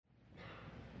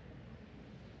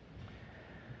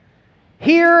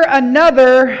Hear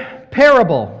another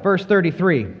parable, verse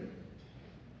 33.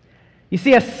 You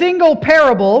see, a single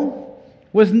parable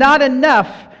was not enough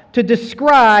to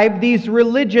describe these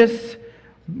religious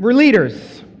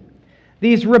leaders,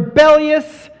 these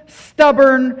rebellious,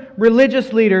 stubborn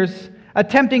religious leaders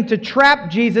attempting to trap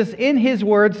Jesus in his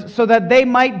words so that they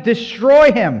might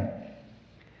destroy him.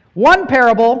 One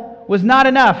parable was not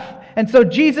enough, and so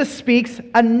Jesus speaks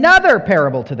another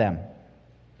parable to them.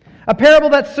 A parable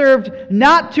that served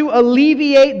not to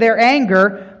alleviate their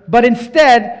anger, but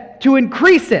instead to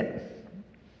increase it.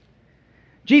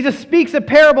 Jesus speaks a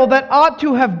parable that ought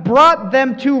to have brought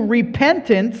them to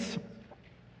repentance,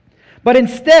 but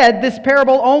instead this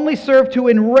parable only served to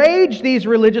enrage these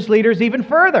religious leaders even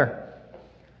further.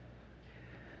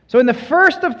 So in the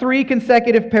first of three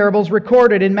consecutive parables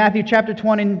recorded in Matthew chapter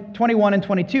 21 and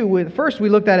 22, first we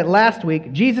looked at it last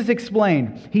week, Jesus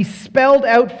explained. He spelled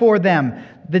out for them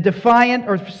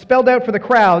spelled out for the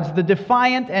crowds the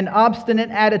defiant and obstinate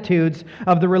attitudes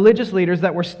of the religious leaders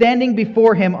that were standing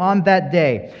before him on that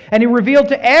day. And he revealed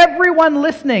to everyone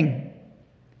listening,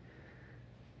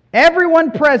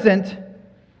 everyone present,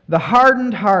 the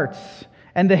hardened hearts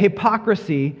and the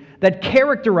hypocrisy that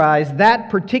characterized that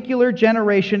particular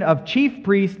generation of chief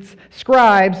priests,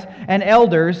 scribes, and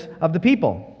elders of the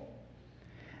people.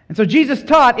 And so Jesus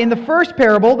taught in the first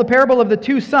parable, the parable of the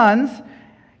two sons.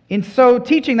 In so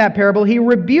teaching that parable, he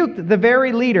rebuked the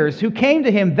very leaders who came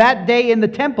to him that day in the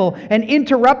temple and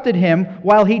interrupted him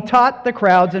while he taught the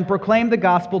crowds and proclaimed the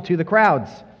gospel to the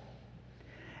crowds.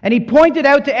 And he pointed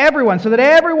out to everyone so that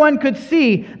everyone could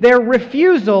see their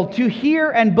refusal to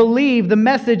hear and believe the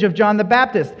message of John the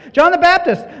Baptist. John the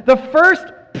Baptist, the first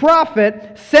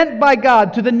prophet sent by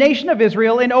God to the nation of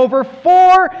Israel in over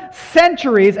 4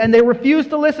 centuries, and they refused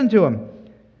to listen to him.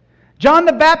 John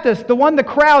the Baptist, the one the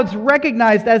crowds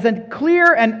recognized as a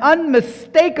clear and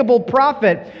unmistakable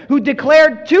prophet who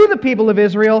declared to the people of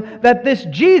Israel that this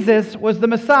Jesus was the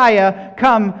Messiah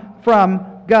come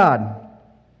from God.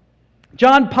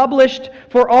 John published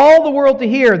for all the world to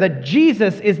hear that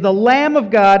Jesus is the Lamb of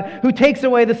God who takes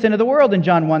away the sin of the world in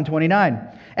John 1:29.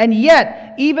 And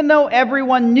yet, even though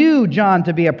everyone knew John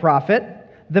to be a prophet,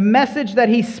 the message that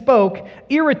he spoke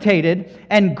irritated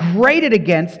and grated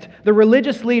against the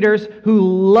religious leaders who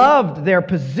loved their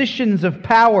positions of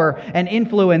power and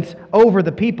influence over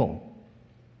the people,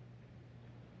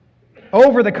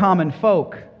 over the common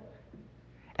folk.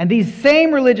 And these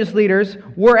same religious leaders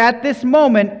were at this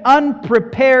moment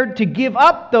unprepared to give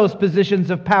up those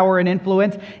positions of power and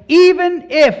influence, even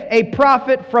if a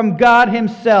prophet from God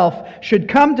himself should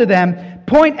come to them,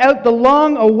 point out the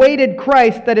long-awaited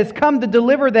Christ that has come to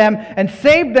deliver them and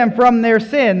save them from their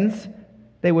sins.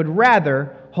 They would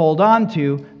rather hold on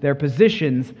to their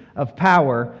positions of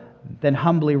power than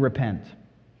humbly repent.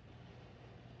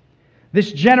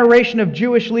 This generation of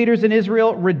Jewish leaders in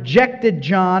Israel rejected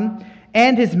John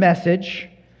and his message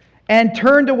and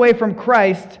turned away from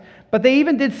Christ, but they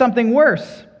even did something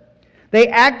worse. They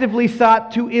actively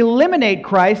sought to eliminate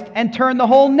Christ and turn the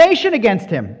whole nation against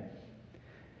him.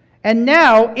 And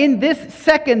now, in this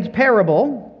second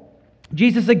parable,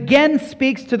 Jesus again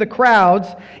speaks to the crowds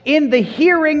in the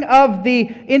hearing of the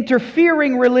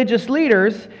interfering religious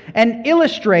leaders and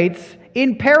illustrates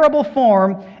in parable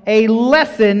form a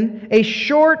lesson, a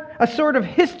sort of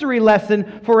history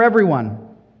lesson for everyone.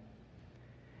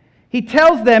 He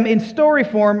tells them in story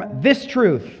form this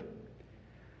truth.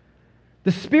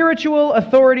 The spiritual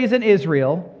authorities in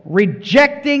Israel,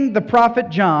 rejecting the prophet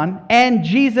John and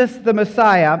Jesus the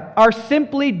Messiah, are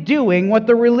simply doing what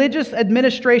the religious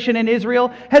administration in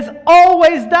Israel has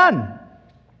always done.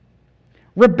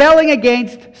 Rebelling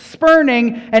against,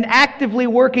 spurning, and actively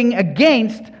working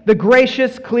against the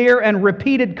gracious, clear, and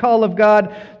repeated call of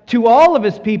God to all of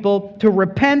his people to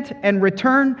repent and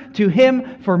return to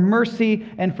him for mercy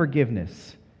and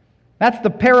forgiveness. That's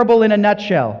the parable in a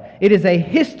nutshell. It is a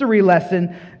history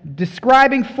lesson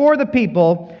describing for the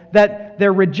people that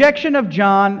their rejection of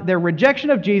John, their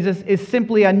rejection of Jesus, is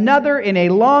simply another in a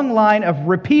long line of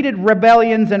repeated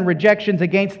rebellions and rejections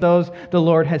against those the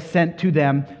Lord has sent to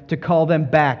them to call them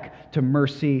back to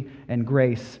mercy and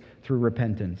grace through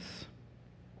repentance.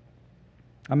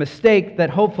 A mistake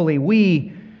that hopefully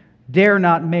we dare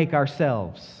not make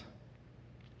ourselves.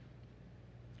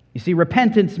 You see,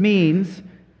 repentance means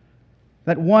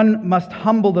that one must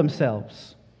humble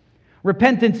themselves.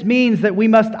 Repentance means that we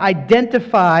must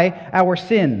identify our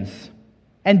sins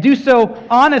and do so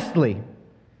honestly,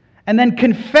 and then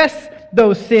confess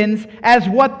those sins as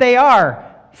what they are,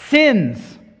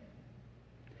 sins.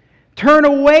 Turn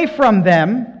away from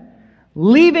them,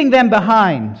 leaving them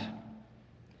behind,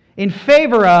 in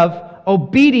favor of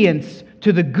obedience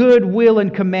to the good will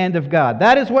and command of God.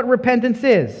 That is what repentance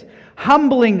is.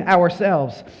 Humbling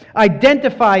ourselves,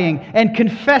 identifying and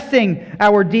confessing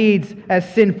our deeds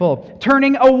as sinful,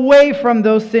 turning away from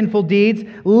those sinful deeds,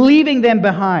 leaving them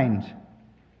behind.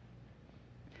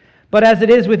 But as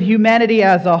it is with humanity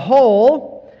as a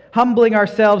whole, humbling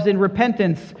ourselves in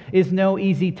repentance is no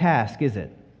easy task, is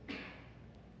it?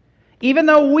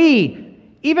 Even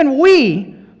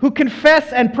we who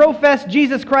confess and profess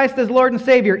Jesus Christ as Lord and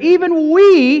Savior, even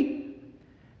we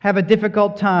have a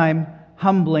difficult time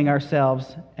humbling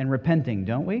ourselves and repenting,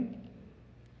 don't we?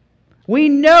 We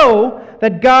know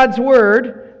that God's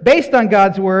Word, based on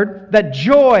God's Word, that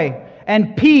joy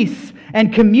and peace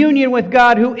and communion with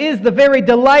God, who is the very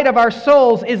delight of our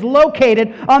souls, is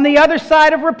located on the other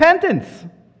side of repentance.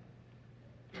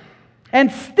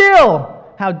 And still,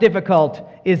 how difficult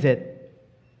is it?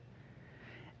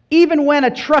 Even when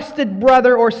a trusted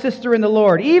brother or sister in the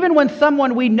Lord, even when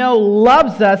someone we know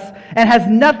loves us and has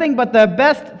nothing but the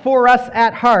best for us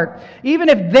at heart, even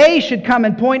if they should come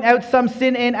and point out some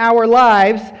sin in our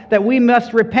lives that we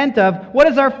must repent of, what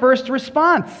is our first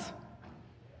response?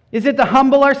 Is it to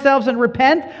humble ourselves and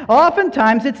repent?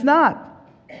 Oftentimes it's not.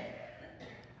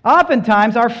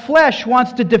 Oftentimes our flesh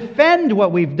wants to defend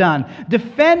what we've done,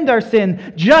 defend our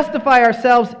sin, justify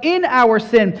ourselves in our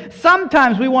sin.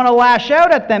 Sometimes we want to lash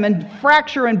out at them and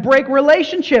fracture and break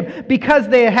relationship because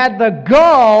they had the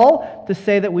gall to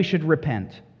say that we should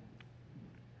repent.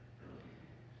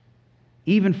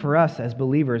 Even for us as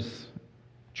believers,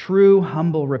 true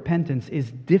humble repentance is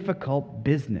difficult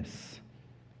business.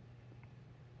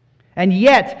 And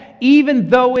yet, even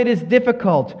though it is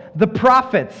difficult, the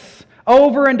prophets,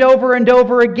 over and over and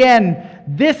over again,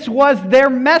 this was their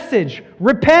message.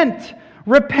 Repent,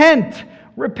 repent,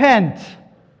 repent.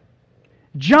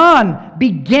 John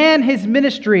began his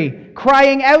ministry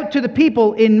crying out to the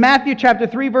people in Matthew chapter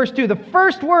 3, verse 2, the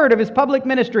first word of his public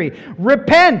ministry,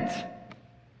 repent.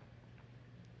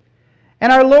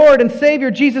 And our Lord and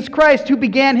Savior Jesus Christ, who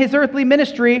began his earthly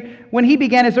ministry, when he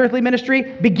began his earthly ministry,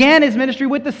 began his ministry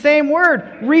with the same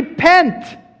word,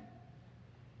 repent.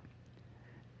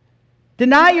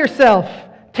 Deny yourself,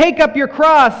 take up your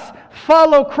cross,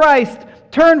 follow Christ,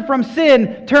 turn from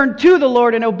sin, turn to the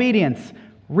Lord in obedience,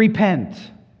 repent.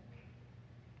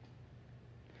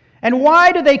 And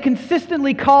why do they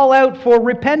consistently call out for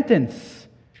repentance?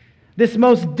 This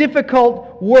most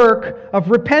difficult work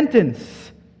of repentance.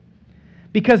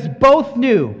 Because both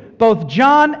knew, both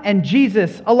John and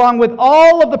Jesus, along with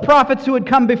all of the prophets who had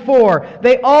come before,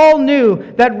 they all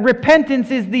knew that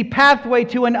repentance is the pathway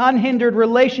to an unhindered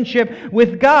relationship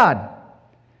with God.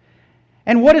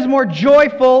 And what is more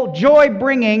joyful,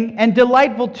 joy-bringing, and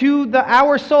delightful to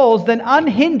our souls than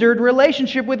unhindered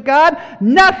relationship with God?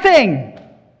 Nothing!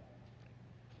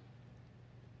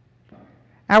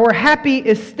 Our happy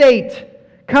estate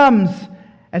comes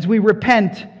as we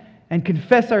repent and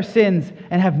confess our sins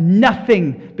and have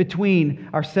nothing between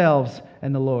ourselves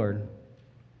and the Lord.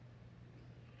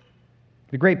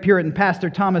 The great Puritan pastor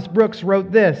Thomas Brooks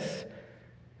wrote this,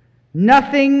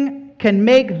 "Nothing can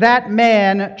make that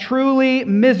man truly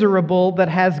miserable that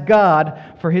has God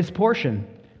for his portion."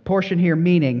 Portion here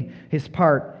meaning his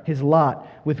part, his lot,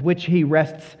 with which he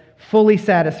rests fully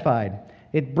satisfied.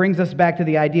 It brings us back to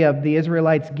the idea of the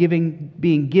Israelites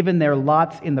being given their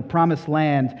lots in the promised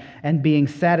land and being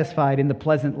satisfied in the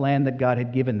pleasant land that God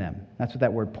had given them. That's what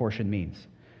that word portion means.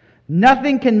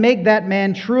 Nothing can make that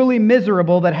man truly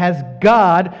miserable that has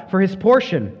God for his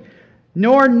portion,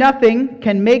 nor nothing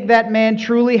can make that man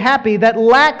truly happy that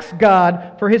lacks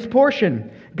God for his portion.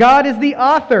 God is the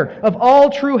author of all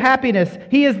true happiness.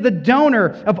 He is the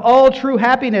donor of all true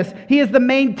happiness. He is the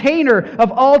maintainer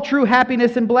of all true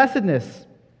happiness and blessedness.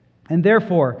 And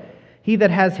therefore, he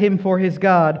that has him for his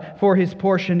God, for his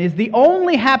portion, is the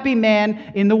only happy man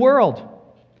in the world.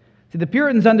 See, the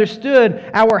Puritans understood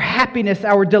our happiness,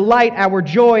 our delight, our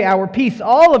joy, our peace.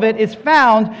 All of it is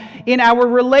found in our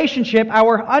relationship,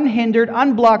 our unhindered,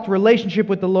 unblocked relationship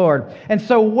with the Lord. And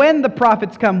so when the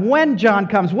prophets come, when John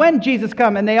comes, when Jesus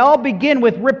comes, and they all begin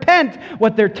with repent,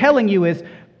 what they're telling you is,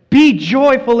 be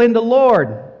joyful in the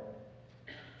Lord.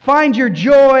 Find your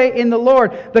joy in the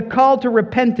Lord. The call to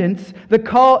repentance, the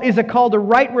call is a call to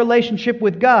right relationship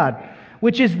with God,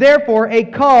 which is therefore a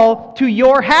call to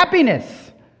your happiness,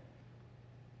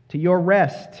 to your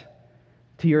rest,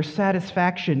 to your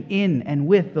satisfaction in and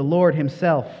with the Lord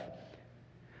Himself.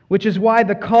 Which is why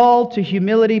the call to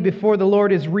humility before the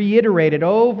Lord is reiterated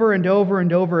over and over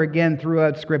and over again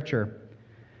throughout Scripture.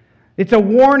 It's a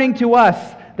warning to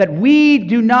us that we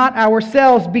do not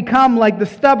ourselves become like the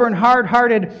stubborn,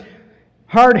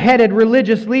 hard-headed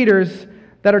religious leaders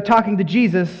that are talking to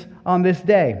Jesus on this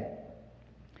day.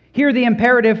 Hear the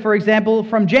imperative, for example,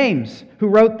 from James, who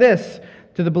wrote this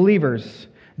to the believers.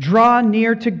 Draw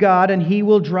near to God, and He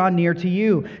will draw near to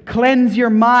you. Cleanse your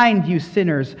mind, you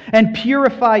sinners, and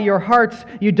purify your hearts,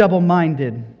 you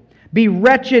double-minded. Be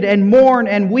wretched and mourn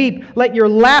and weep. Let your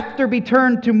laughter be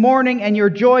turned to mourning and your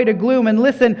joy to gloom. And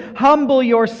listen, humble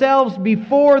yourselves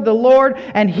before the Lord,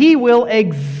 and He will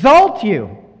exalt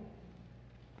you.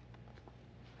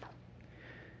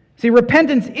 See,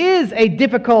 repentance is a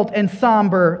difficult and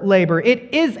somber labor.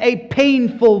 It is a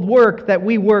painful work that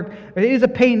we work.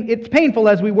 It's painful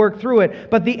as we work through it.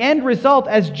 But the end result,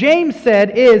 as James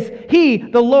said, is He,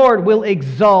 the Lord, will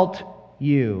exalt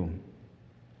you.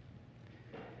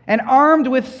 And armed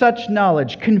with such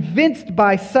knowledge, convinced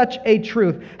by such a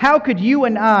truth, how could you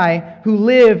and I, who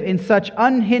live in such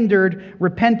unhindered,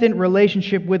 repentant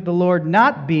relationship with the Lord,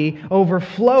 not be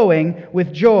overflowing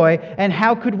with joy? And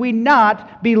how could we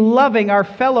not be loving our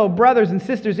fellow brothers and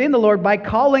sisters in the Lord by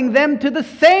calling them to the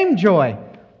same joy?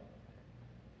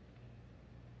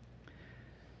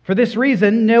 For this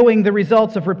reason, knowing the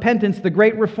results of repentance, the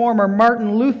great reformer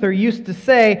Martin Luther used to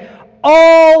say,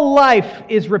 all life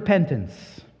is repentance.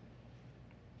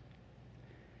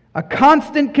 A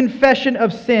constant confession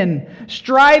of sin,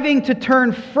 striving to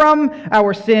turn from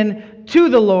our sin to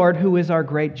the Lord, who is our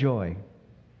great joy.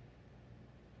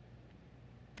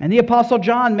 And the Apostle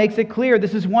John makes it clear.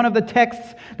 This is one of the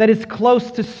texts that is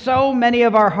close to so many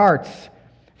of our hearts.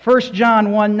 1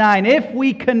 John 1:9, if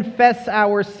we confess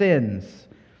our sins,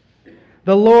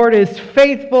 the Lord is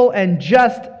faithful and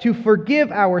just to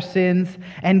forgive our sins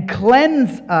and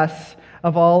cleanse us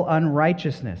of all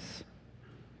unrighteousness.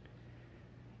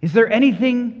 Is there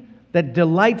anything that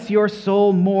delights your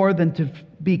soul more than to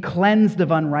be cleansed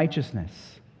of unrighteousness?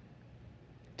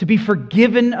 To be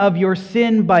forgiven of your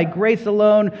sin by grace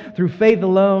alone, through faith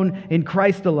alone, in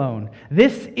Christ alone.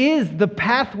 This is the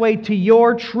pathway to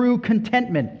your true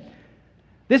contentment.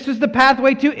 This was the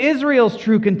pathway to Israel's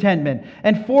true contentment.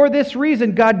 And for this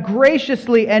reason, God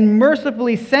graciously and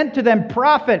mercifully sent to them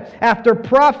prophet after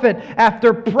prophet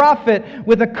after prophet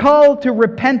with a call to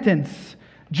repentance.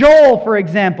 Joel, for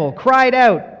example, cried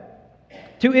out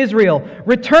to Israel,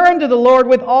 return to the Lord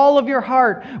with all of your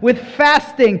heart, with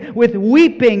fasting, with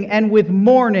weeping, and with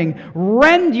mourning.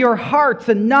 Rend your hearts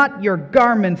and not your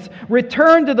garments.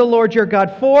 Return to the Lord your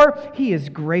God, for He is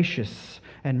gracious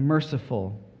and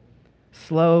merciful,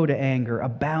 slow to anger,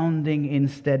 abounding in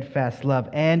steadfast love,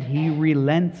 and He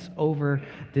relents over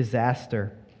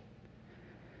disaster.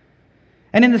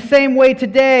 And in the same way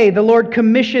today, the Lord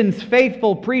commissions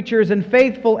faithful preachers and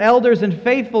faithful elders and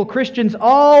faithful Christians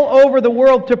all over the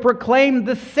world to proclaim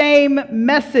the same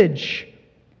message.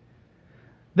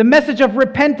 The message of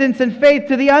repentance and faith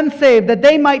to the unsaved, that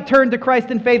they might turn to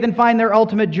Christ in faith and find their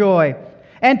ultimate joy.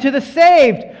 And to the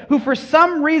saved, who for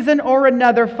some reason or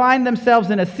another find themselves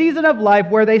in a season of life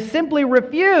where they simply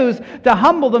refuse to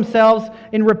humble themselves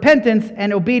in repentance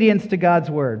and obedience to God's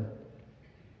word.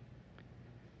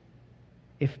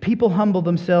 If people humble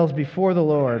themselves before the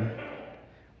Lord,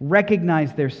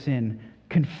 recognize their sin,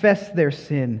 confess their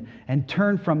sin, and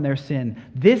turn from their sin,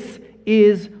 this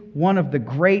is one of the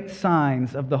great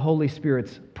signs of the Holy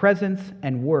Spirit's presence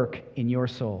and work in your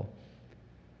soul.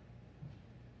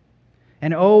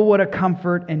 And oh, what a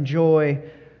comfort and joy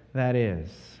that is.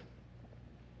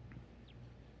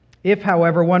 If,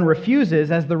 however, one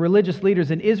refuses, as the religious leaders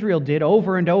in Israel did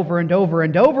over and over and over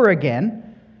and over again,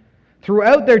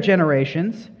 throughout their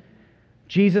generations,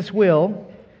 Jesus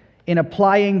will, in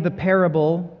applying the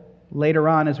parable later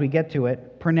on as we get to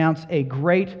it, pronounce a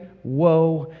great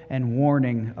woe and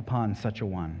warning upon such a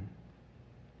one.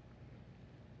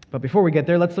 But before we get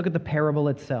there, let's look at the parable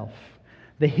itself,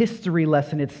 the history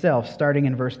lesson itself, starting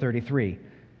in verse 33.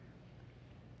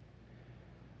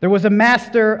 There was a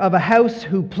master of a house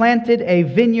who planted a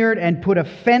vineyard and put a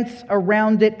fence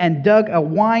around it and dug a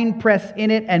wine press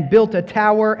in it and built a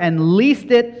tower and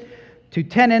leased it to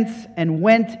tenants and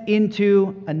went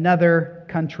into another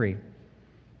country.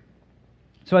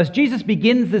 So as Jesus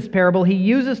begins this parable, he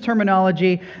uses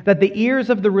terminology that the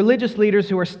ears of the religious leaders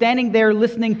who are standing there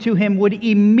listening to him would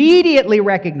immediately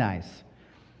recognize.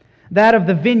 That of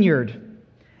the vineyard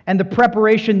and the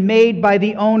preparation made by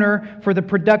the owner for the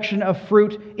production of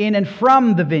fruit in and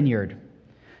from the vineyard.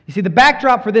 You see, the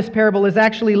backdrop for this parable is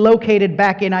actually located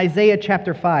back in Isaiah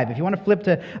chapter 5. If you want to flip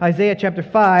to Isaiah chapter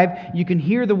 5, you can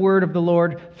hear the word of the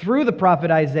Lord through the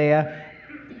prophet Isaiah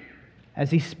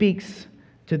as he speaks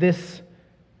to this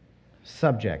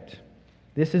subject.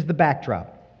 This is the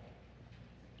backdrop.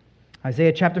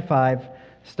 Isaiah chapter 5,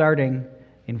 starting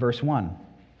in verse 1.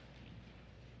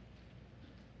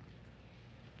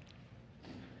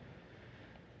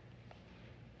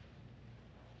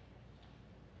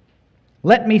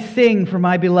 Let me sing for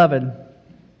my beloved,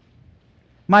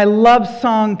 my love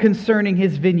song concerning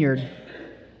his vineyard.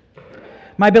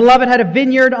 My beloved had a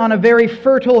vineyard on a very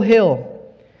fertile hill.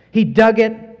 He dug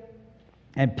it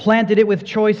and planted it with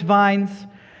choice vines.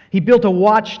 He built a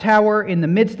watchtower in the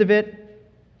midst of it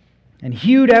and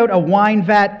hewed out a wine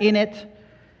vat in it,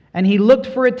 and he looked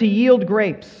for it to yield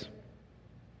grapes.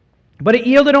 But it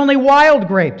yielded only wild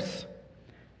grapes.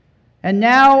 And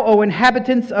now, O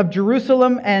inhabitants of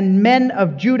Jerusalem and men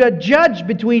of Judah, judge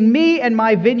between me and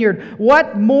my vineyard.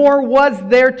 What more was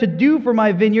there to do for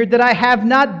my vineyard that I have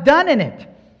not done in it?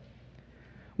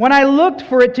 When I looked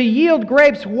for it to yield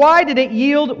grapes, why did it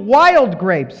yield wild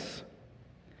grapes?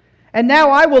 And now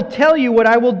I will tell you what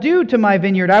I will do to my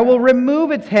vineyard. I will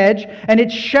remove its hedge, and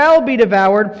it shall be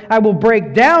devoured. I will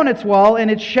break down its wall,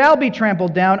 and it shall be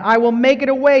trampled down. I will make it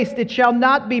a waste. It shall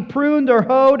not be pruned or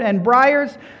hoed, and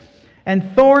briars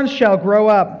and thorns shall grow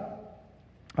up.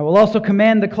 I will also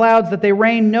command the clouds that they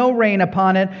rain no rain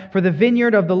upon it, for the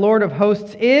vineyard of the Lord of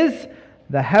hosts is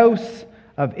the house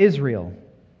of Israel.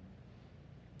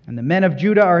 And the men of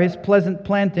Judah are his pleasant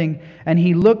planting, and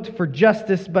he looked for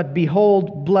justice, but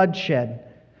behold, bloodshed,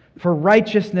 for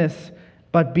righteousness,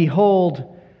 but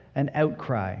behold, an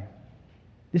outcry.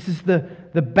 This is the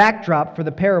backdrop for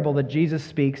the parable that Jesus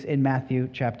speaks in Matthew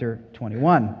chapter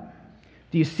 21.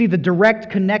 Do you see the direct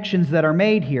connections that are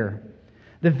made here?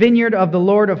 The vineyard of the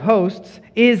Lord of hosts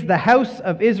is the house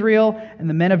of Israel and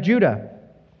the men of Judah.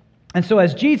 And so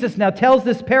as Jesus now tells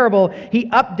this parable, he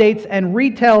updates and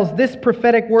retells this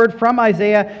prophetic word from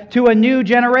Isaiah to a new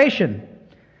generation.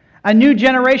 A new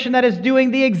generation that is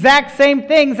doing the exact same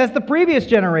things as the previous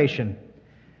generation.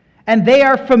 And they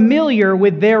are familiar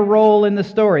with their role in the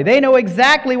story. They know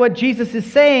exactly what Jesus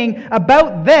is saying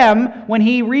about them when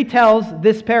he retells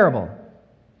this parable.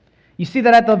 You see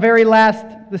that at the very last,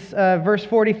 verse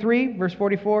 43, verse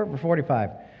 44, or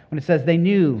 45, when it says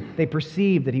they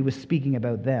perceived that he was speaking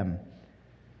about them.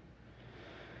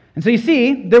 And so you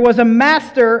see, there was a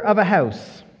master of a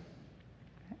house.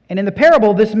 And in the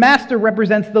parable, this master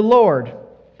represents the Lord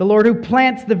who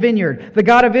plants the vineyard, the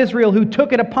God of Israel who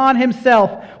took it upon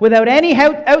himself without any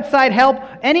outside help,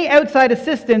 any outside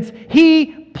assistance.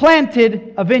 He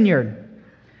planted a vineyard.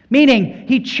 Meaning,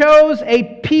 he chose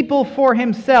a people for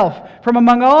himself from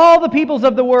among all the peoples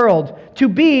of the world to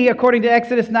be, according to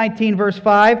Exodus 19, verse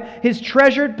 5, his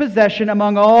treasured possession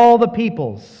among all the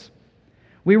peoples.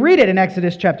 We read it in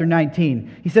Exodus chapter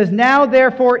 19. He says, "Now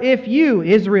therefore, if you,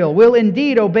 Israel, will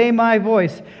indeed obey my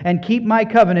voice and keep my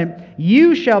covenant,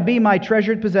 you shall be my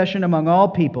treasured possession among all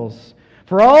peoples.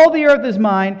 For all the earth is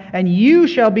mine, and you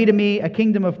shall be to me a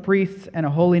kingdom of priests and a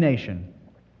holy nation."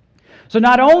 So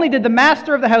not only did the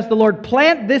master of the house, the Lord,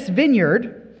 plant this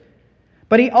vineyard,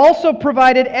 but he also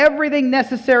provided everything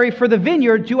necessary for the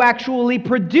vineyard to actually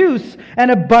produce an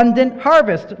abundant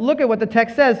harvest. Look at what the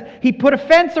text says. He put a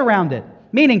fence around it,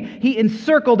 meaning he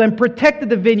encircled and protected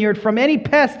the vineyard from any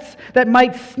pests that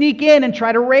might sneak in and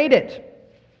try to raid it.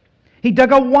 He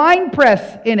dug a wine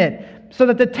press in it so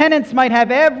that the tenants might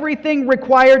have everything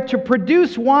required to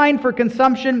produce wine for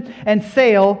consumption and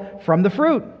sale from the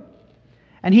fruit.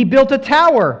 And he built a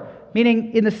tower,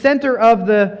 meaning in the center of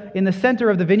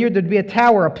the vineyard there'd be a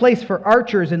tower, a place for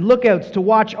archers and lookouts to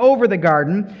watch over the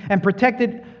garden and protect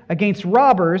it against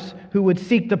robbers who would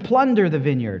seek to plunder the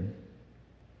vineyard.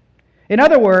 In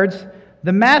other words,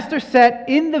 the master set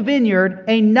in the vineyard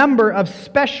a number of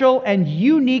special and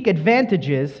unique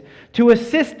advantages to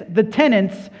assist the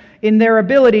tenants in their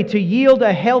ability to yield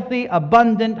a healthy,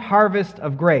 abundant harvest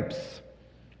of grapes.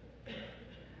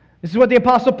 This is what the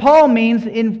Apostle Paul means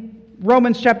in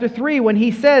Romans chapter 3 when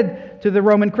he said to the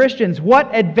Roman Christians,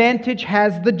 "What advantage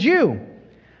has the Jew?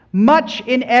 Much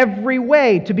in every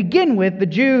way. To begin with, the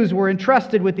Jews were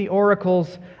entrusted with the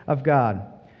oracles of God."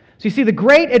 So you see, the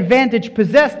great advantage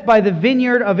possessed by the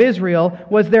vineyard of Israel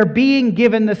was their being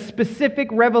given the specific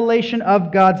revelation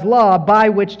of God's law by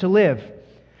which to live.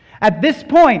 At this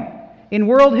point in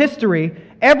world history,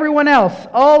 everyone else,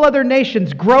 all other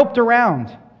nations, groped around,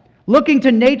 looking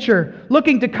to nature,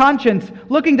 looking to conscience,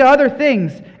 looking to other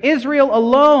things. Israel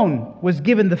alone was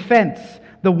given the fence,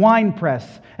 the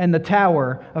winepress, and the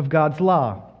tower of God's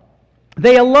law.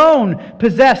 They alone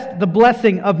possessed the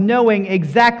blessing of knowing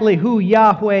exactly who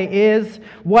Yahweh is,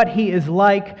 what He is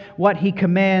like, what He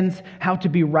commands, how to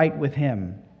be right with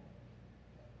Him,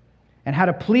 and how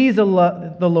to please the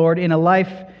Lord in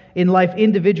life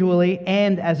individually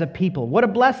and as a people. What a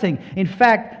blessing. In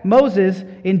fact, Moses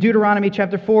in Deuteronomy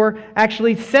chapter 4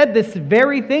 actually said this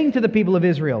very thing to the people of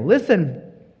Israel. Listen,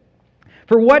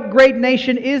 "For what great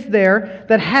nation is there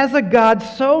that has a God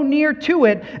so near to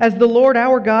it as the Lord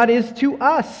our God is to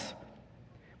us?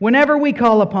 whenever we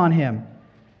call upon him.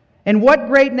 And what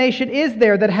great nation is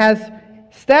there that has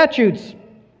statutes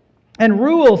and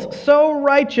rules so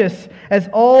righteous as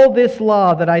all this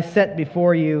law that I set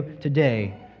before you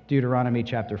today? Deuteronomy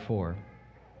chapter 4.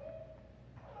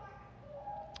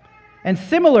 And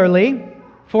similarly,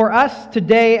 for us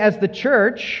today as the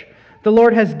church, the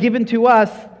Lord has given to us,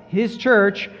 His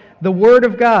church, the Word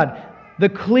of God, the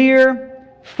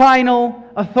clear, final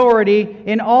authority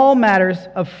in all matters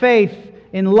of faith,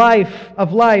 in life,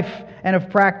 and of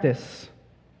practice.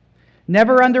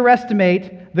 Never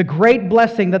underestimate the great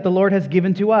blessing that the Lord has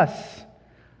given to us.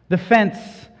 The fence,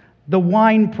 the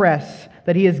winepress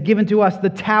that He has given to us, the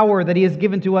tower that He has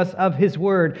given to us of His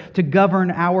Word to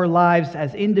govern our lives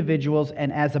as individuals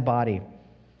and as a body.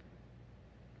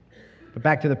 But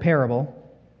back to the parable.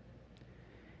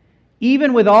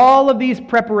 Even with all of these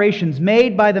preparations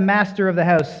made by the master of the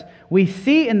house, we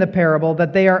see in the parable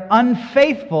that they are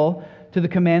unfaithful to the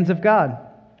commands of God.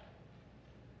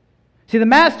 See, the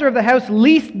master of the house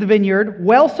leased the vineyard,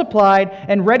 well supplied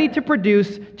and ready to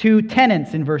produce, to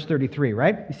tenants in verse 33,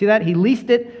 right? You see that? He leased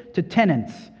it to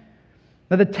tenants.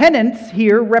 Now, the tenants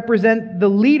here represent the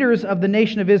leaders of the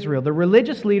nation of Israel, the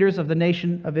religious leaders of the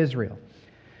nation of Israel.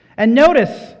 And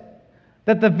notice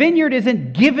that the vineyard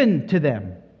isn't given to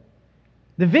them.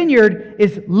 The vineyard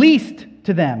is leased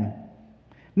to them,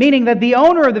 meaning that the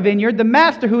owner of the vineyard, the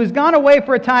master who has gone away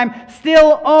for a time,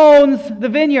 still owns the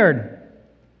vineyard.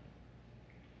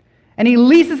 And he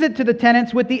leases it to the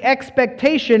tenants with the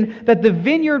expectation that the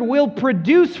vineyard will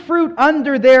produce fruit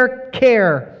under their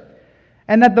care,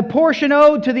 and that the portion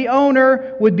owed to the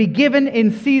owner would be given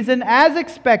in season as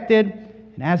expected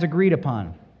and as agreed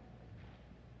upon.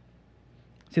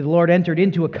 See, the Lord entered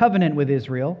into a covenant with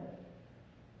Israel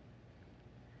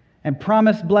and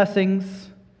promised blessings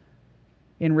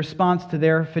in response to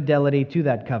their fidelity to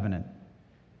that covenant.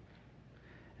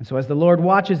 And so as the Lord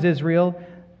watches Israel,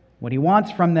 what He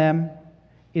wants from them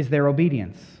is their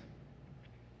obedience.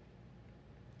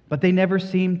 But they never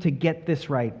seem to get this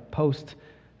right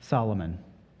post-Solomon.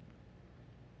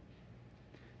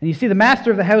 And you see, the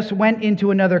master of the house went into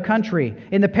another country.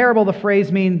 In the parable, the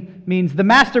phrase means the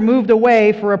master moved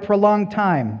away for a prolonged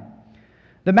time.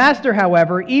 The master,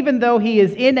 however, even though he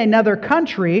is in another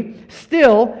country,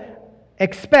 still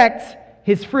expects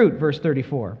his fruit, verse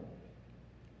 34.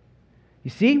 You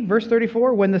see, verse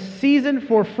 34, when the season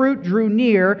for fruit drew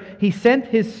near, he sent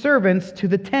his servants to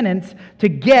the tenants to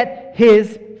get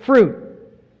his fruit.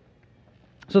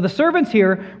 So the servants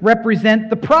here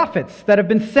represent the prophets that have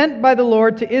been sent by the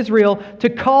Lord to Israel to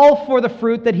call for the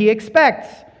fruit that He expects.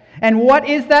 And what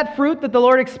is that fruit that the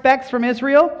Lord expects from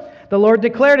Israel? The Lord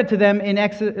declared it to them in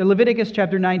Leviticus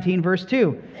chapter 19, verse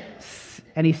 2.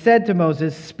 And He said to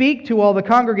Moses, "Speak to all the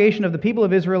congregation of the people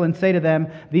of Israel and say to them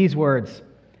these words,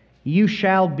 'You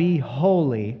shall be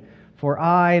holy, for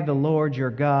I, the Lord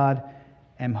your God,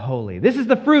 am holy.'" This is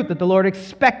the fruit that the Lord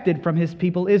expected from His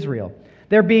people Israel.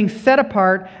 They're being set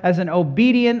apart as an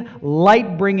obedient,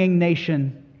 light-bringing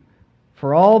nation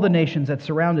for all the nations that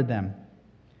surrounded them.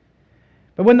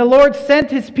 But when the Lord sent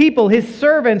His people, His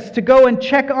servants, to go and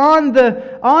check on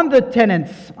the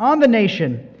tenants, on the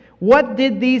nation, what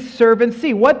did these servants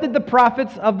see? What did the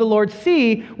prophets of the Lord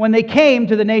see when they came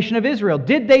to the nation of Israel?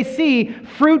 Did they see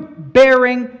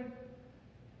fruit-bearing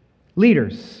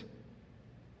leaders?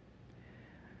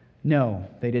 No,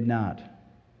 they did not.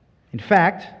 In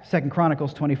fact, 2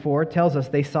 Chronicles 24 tells us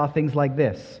they saw things like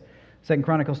this. 2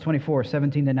 Chronicles 24,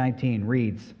 17-19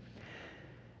 reads,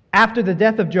 "After the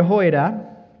death of Jehoiada,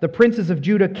 the princes of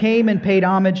Judah came and paid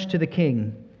homage to the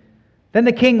king. Then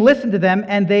the king listened to them,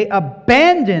 and they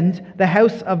abandoned the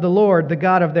house of the Lord, the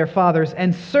God of their fathers,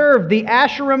 and served the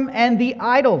Asherim and the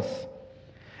idols.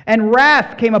 And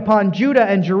wrath came upon Judah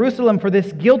and Jerusalem for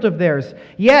this guilt of theirs.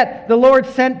 Yet the Lord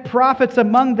sent prophets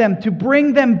among them to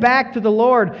bring them back to the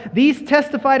Lord. These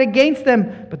testified against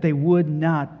them, but they would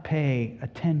not pay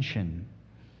attention."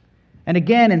 And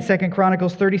again in 2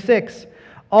 Chronicles 36,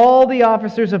 "All the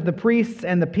officers of the priests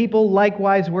and the people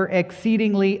likewise were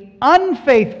exceedingly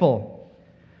unfaithful,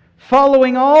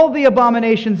 following all the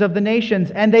abominations of the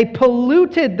nations, and they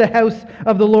polluted the house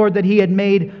of the Lord that He had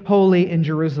made holy in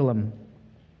Jerusalem.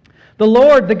 The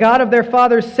Lord, the God of their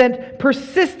fathers, sent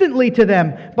persistently to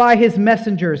them by His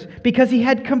messengers, because He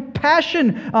had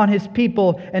compassion on His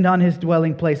people and on His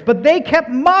dwelling place. But they kept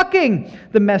mocking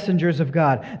the messengers of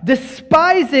God,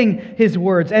 despising His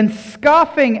words and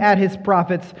scoffing at His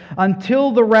prophets,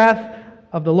 until the wrath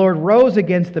of the Lord rose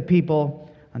against the people,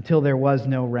 until there was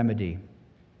no remedy."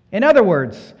 In other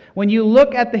words, when you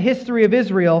look at the history of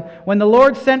Israel, when the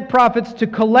Lord sent prophets to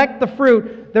collect the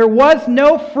fruit, there was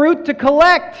no fruit to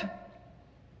collect.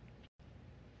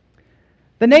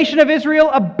 The nation of Israel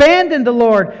abandoned the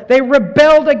Lord. They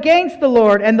rebelled against the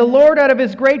Lord, and the Lord, out of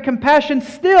His great compassion,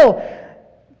 still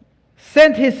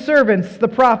sent His servants, the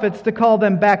prophets, to call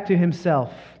them back to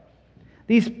Himself.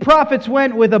 These prophets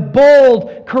went with a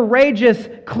bold, courageous,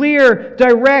 clear,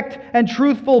 direct, and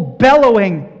truthful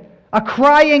bellowing, a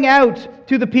crying out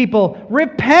to the people,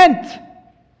 repent!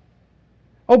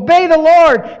 Obey the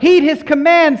Lord! Heed His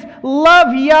commands!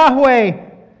 Love Yahweh!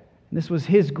 This was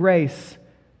His grace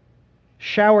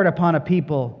showered upon a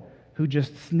people who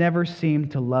just never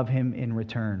seemed to love Him in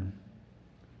return.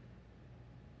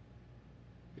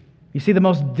 You see, the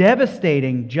most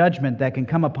devastating judgment that can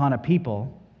come upon a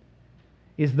people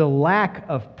is the lack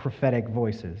of prophetic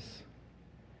voices,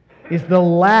 is the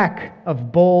lack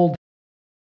of bold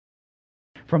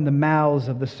from the mouths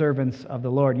of the servants of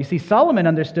the Lord. You see, Solomon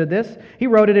understood this. He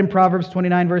wrote it in Proverbs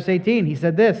 29, verse 18. He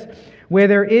said this, "Where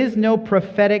there is no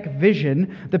prophetic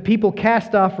vision, the people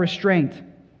cast off restraint."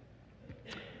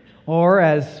 Or,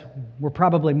 as we're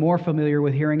probably more familiar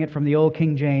with hearing it from the old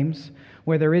King James,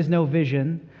 "Where there is no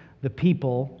vision, the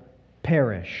people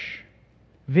perish."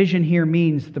 Vision here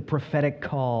means the prophetic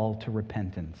call to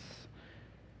repentance.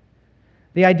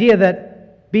 The idea that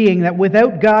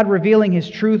without God revealing His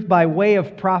truth by way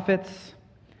of prophets,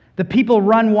 the people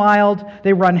run wild,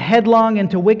 they run headlong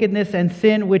into wickedness and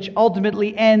sin, which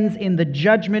ultimately ends in the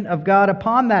judgment of God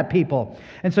upon that people.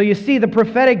 And so you see the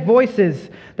prophetic voices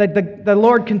that the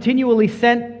Lord continually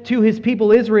sent to His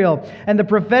people Israel, and the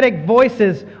prophetic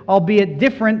voices, albeit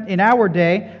different in our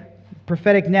day,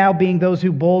 prophetic now being those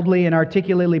who boldly and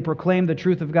articulately proclaim the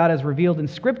truth of God as revealed in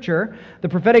Scripture, the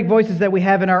prophetic voices that we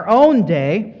have in our own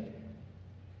day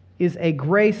is a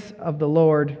grace of the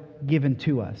Lord given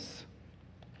to us.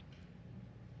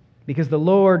 Because the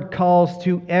Lord calls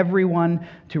to everyone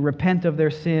to repent of their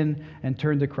sin and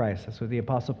turn to Christ. That's what the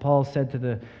Apostle Paul said to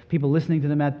the people listening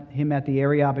to him at the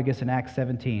Areopagus in Acts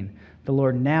 17. The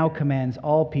Lord now commands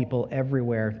all people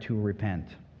everywhere to repent.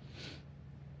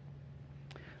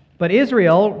 But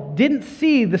Israel didn't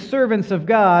see the servants of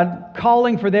God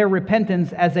calling for their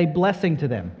repentance as a blessing to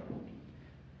them.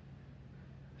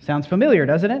 Sounds familiar,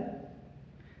 doesn't it?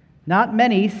 Not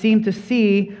many seem to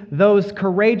see those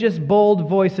courageous, bold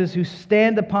voices who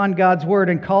stand upon God's word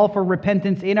and call for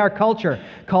repentance in our culture,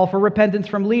 call for repentance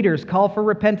from leaders, call for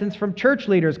repentance from church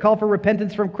leaders, call for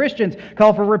repentance from Christians,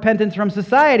 call for repentance from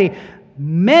society.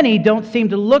 Many don't seem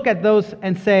to look at those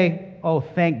and say, "Oh,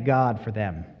 thank God for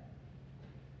them."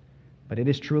 But it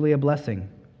is truly a blessing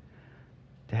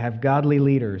to have godly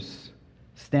leaders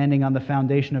standing on the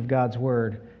foundation of God's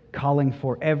word, calling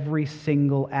for every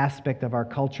single aspect of our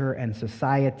culture and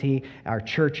society, our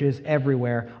churches,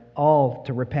 everywhere, all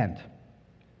to repent.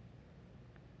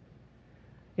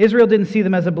 Israel didn't see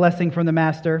them as a blessing from the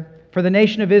Master. For the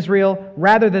nation of Israel,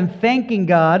 rather than thanking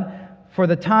God for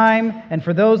the time and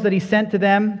for those that He sent to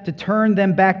them to turn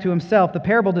them back to Himself, the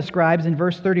parable describes in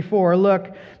verse 34,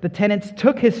 look, the tenants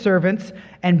took His servants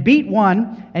and beat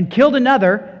one and killed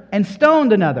another and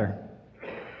stoned another.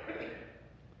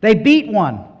 They beat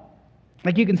one.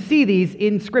 Like you can see these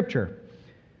in Scripture.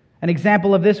 An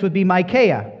example of this would be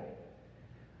Micaiah,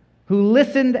 who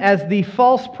listened as the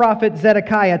false prophet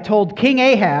Zedekiah told King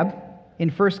Ahab in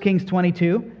 1 Kings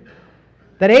 22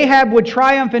 that Ahab would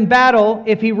triumph in battle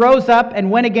if he rose up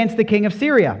and went against the king of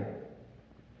Syria.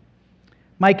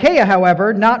 Micaiah,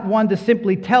 however, not one to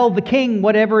simply tell the king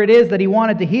whatever it is that he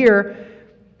wanted to hear,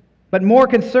 but more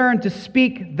concerned to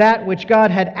speak that which God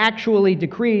had actually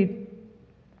decreed,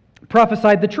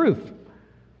 prophesied the truth.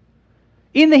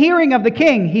 In the hearing of the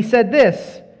king, he said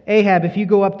this, "Ahab, if you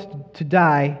go up to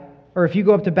die, or if you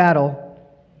go up to battle,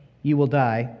 you will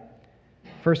die."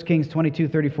 1 Kings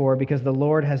 22:34, because the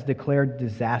Lord has declared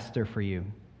disaster for you.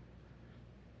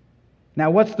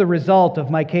 Now, what's the result of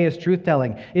Micaiah's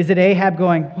truth-telling? Is it Ahab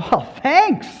going, "Well,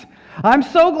 thanks. I'm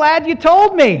so glad you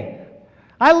told me.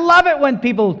 I love it when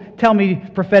people tell me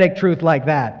prophetic truth like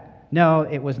that"? No,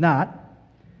 it was not.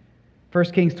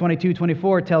 1 Kings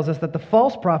 22:24 tells us that the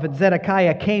false prophet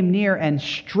Zedekiah came near and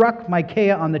struck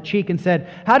Micaiah on the cheek and said,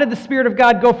 "How did the Spirit of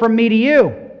God go from me to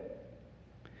you?"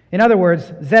 In other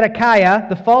words, Zedekiah,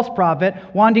 the false prophet,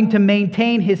 wanting to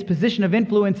maintain his position of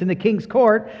influence in the king's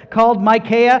court, called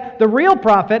Micaiah, the real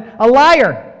prophet, a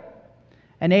liar.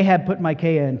 And Ahab put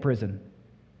Micaiah in prison.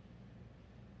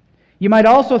 You might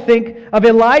also think of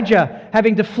Elijah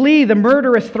having to flee the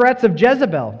murderous threats of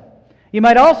Jezebel. You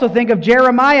might also think of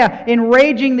Jeremiah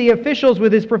enraging the officials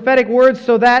with his prophetic words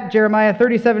so that, Jeremiah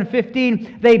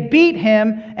 37:15, they beat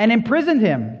him and imprisoned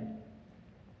him.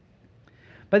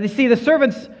 But you see, the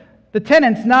servants The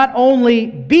tenants not only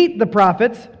beat the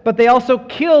prophets, but they also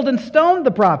killed and stoned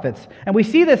the prophets. And we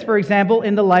see this, for example,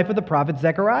 in the life of the prophet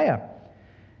Zechariah.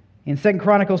 In 2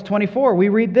 Chronicles 24, we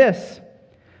read this: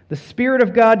 "The Spirit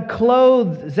of God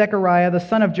clothed Zechariah, the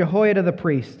son of Jehoiada the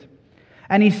priest.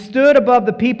 And he stood above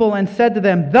the people and said to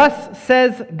them, 'Thus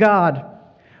says God,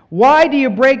 why do you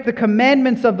break the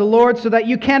commandments of the Lord so that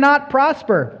you cannot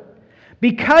prosper?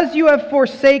 Because you have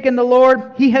forsaken the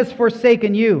Lord, he has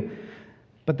forsaken you.'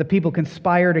 But the people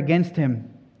conspired against him,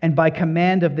 and by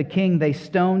command of the king they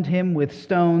stoned him with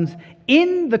stones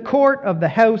in the court of the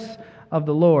house of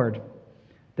the Lord.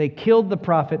 They killed the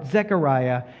prophet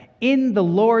Zechariah in the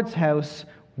Lord's house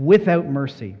without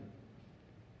mercy."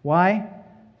 Why?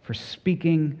 For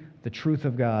speaking the truth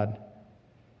of God,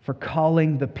 for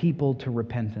calling the people to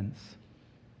repentance.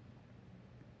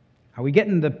 Are we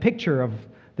getting the picture of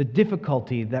the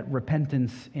difficulty that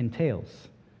repentance entails?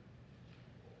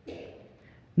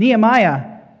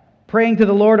 Nehemiah, praying to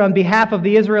the Lord on behalf of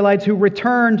the Israelites who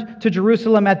returned to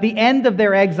Jerusalem at the end of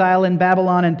their exile in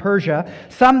Babylon and Persia,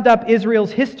 summed up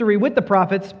Israel's history with the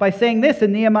prophets by saying this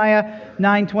in Nehemiah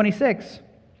 9:26.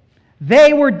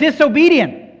 "They were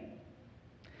disobedient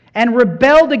and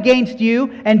rebelled against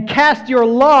you and cast your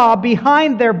law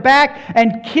behind their back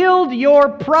and killed your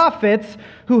prophets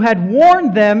who had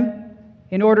warned them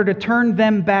in order to turn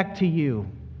them back to you."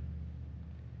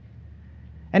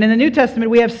 And in the New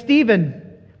Testament, we have Stephen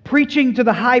preaching to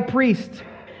the high priest,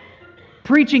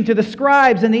 preaching to the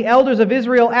scribes and the elders of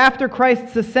Israel after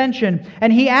Christ's ascension.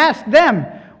 And he asked them,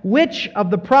 "Which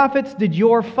of the prophets did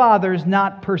your fathers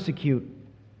not persecute?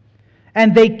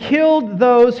 And they killed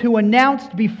those who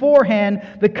announced beforehand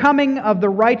the coming of the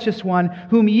righteous one,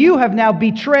 whom you have now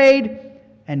betrayed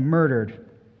and murdered."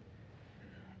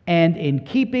 And in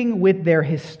keeping with their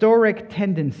historic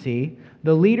tendency,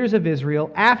 the leaders of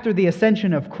Israel, after the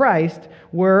ascension of Christ,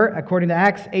 were, according to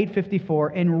Acts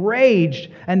 8:54, enraged,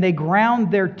 and they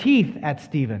ground their teeth at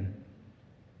Stephen.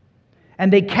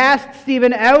 And they cast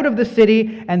Stephen out of the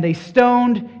city, and they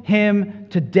stoned him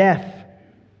to death.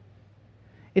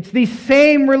 It's these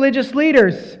same religious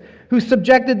leaders who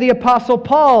subjected the Apostle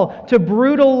Paul to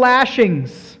brutal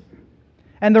lashings.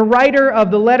 And the writer of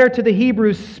the letter to the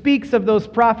Hebrews speaks of those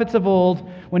prophets of old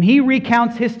when he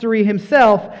recounts history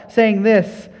himself, saying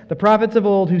this: "The prophets of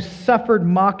old who suffered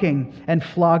mocking and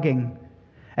flogging,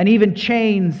 and even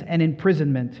chains and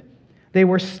imprisonment. They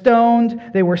were stoned,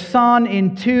 they were sawn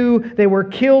in two, they were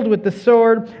killed with the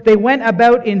sword. They went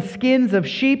about in skins of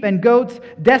sheep and goats,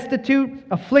 destitute,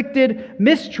 afflicted,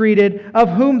 mistreated,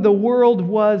 of whom the world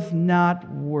was not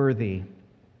worthy.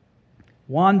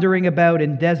 Wandering about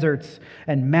in deserts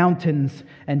and mountains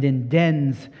and in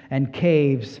dens and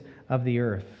caves of the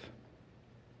earth."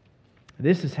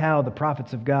 This is how the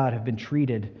prophets of God have been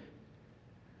treated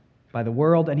by the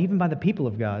world and even by the people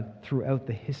of God throughout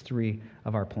the history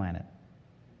of our planet.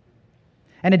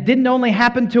 And it didn't only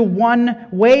happen to one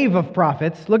wave of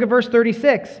prophets. Look at verse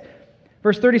 36.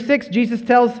 Verse 36, Jesus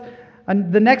tells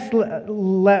the next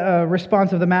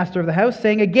response of the master of the house,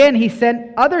 saying, "Again, he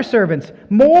sent other servants,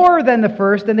 more than the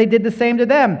first, and they did the same to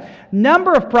them."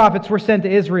 Number of prophets were sent to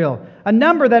Israel, a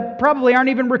number that probably aren't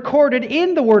even recorded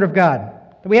in the Word of God,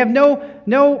 that we have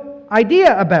no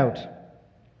idea about.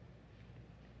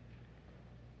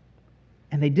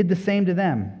 And they did the same to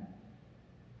them.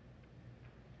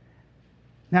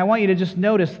 Now, I want you to just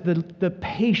notice the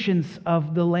patience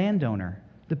of the landowner,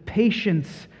 the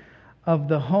patience of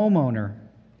the homeowner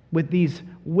with these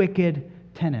wicked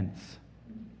tenants.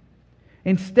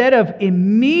 Instead of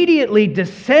immediately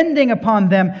descending upon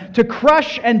them to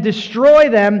crush and destroy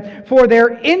them for their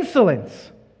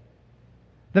insolence,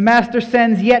 the master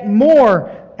sends yet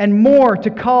more and more to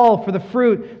call for the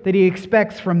fruit that he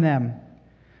expects from them.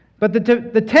 But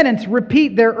the tenants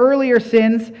repeat their earlier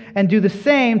sins and do the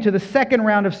same to the second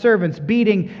round of servants,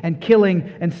 beating and killing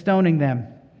and stoning them.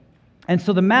 And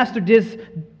so the master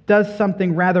does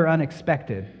something rather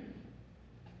unexpected.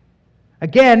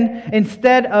 Again,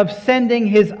 instead of sending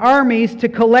his armies to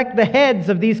collect the heads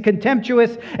of these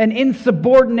contemptuous and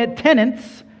insubordinate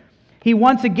tenants, he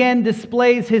once again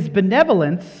displays his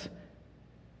benevolence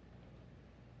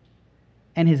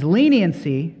and his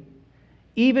leniency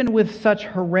even with such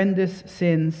horrendous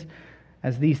sins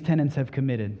as these tenants have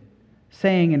committed,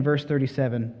 saying in verse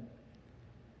 37,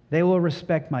 "They will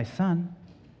respect my son."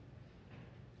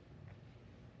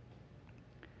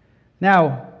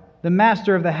 Now, the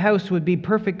master of the house would be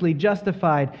perfectly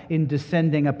justified in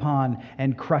descending upon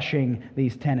and crushing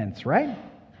these tenants, right?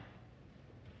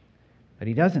 But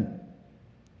he doesn't. It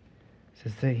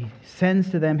says that he sends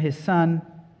to them his son.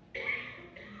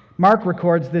 Mark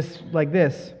records this like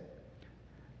this: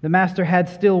 the master had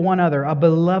still one other, a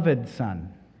beloved son.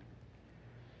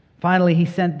 Finally, he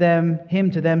sent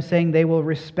him to them, saying, "They will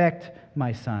respect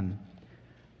my son."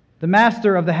 The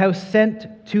master of the house sent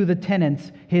to the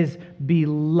tenants his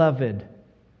beloved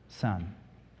son.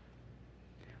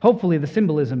 Hopefully, the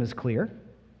symbolism is clear.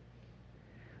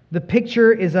 The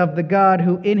picture is of the God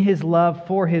who, in his love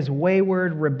for his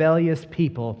wayward, rebellious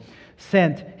people,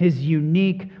 sent his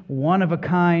unique,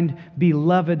 one-of-a-kind,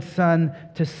 beloved Son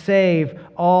to save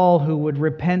all who would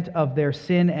repent of their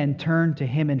sin and turn to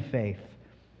him in faith.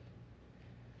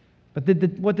 But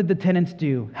what did the tenants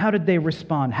do? How did they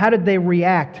respond? How did they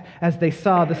react as they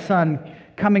saw the sun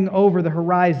coming over the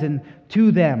horizon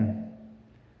to them?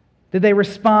 Did they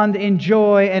respond in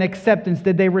joy and acceptance?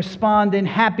 Did they respond in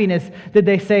happiness? Did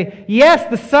they say, "Yes,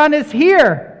 the sun is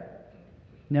here"?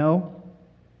 No.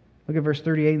 Look at verse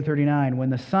 38 and 39. When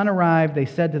the sun arrived, they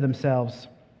said to themselves,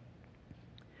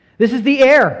 "This is the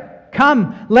heir.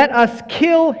 Come, let us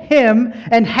kill him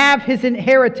and have his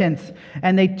inheritance."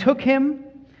 And they took him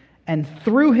and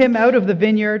threw him out of the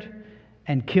vineyard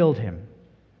and killed him.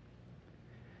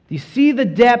 Do you see the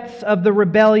depths of the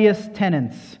rebellious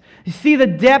tenants? You see the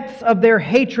depths of their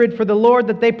hatred for the Lord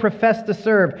that they profess to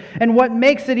serve. And what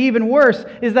makes it even worse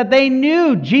is that they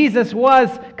knew Jesus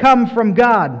was come from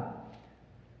God.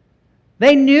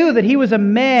 They knew that he was a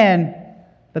man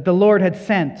that the Lord had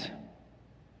sent.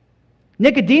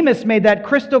 Nicodemus made that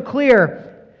crystal clear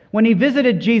when he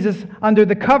visited Jesus under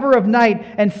the cover of night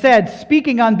and said,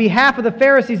 speaking on behalf of the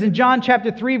Pharisees in John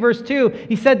chapter 3, verse 2,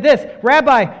 he said this,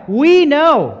 "Rabbi, we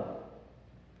know."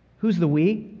 Who's the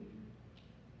we?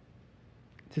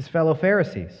 It's his fellow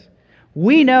Pharisees.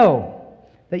 "We know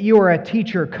that you are a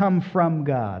teacher come from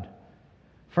God,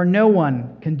 for no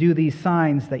one can do these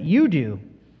signs that you do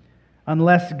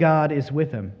unless God is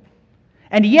with him."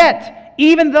 And yet,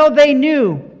 even though they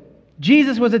knew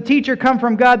Jesus was a teacher come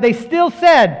from God, they still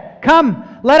said, "Come,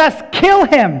 let us kill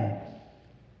him."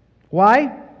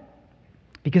 Why?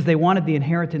 Because they wanted the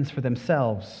inheritance for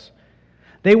themselves.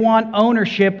 They want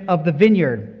ownership of the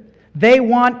vineyard. They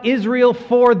want Israel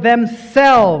for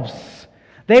themselves.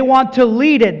 They want to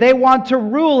lead it. They want to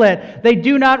rule it. They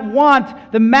do not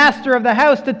want the master of the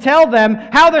house to tell them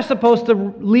how they're supposed to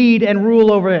lead and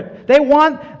rule over it. They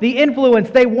want the influence.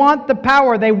 They want the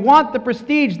power. They want the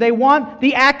prestige. They want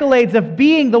the accolades of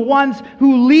being the ones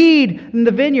who lead in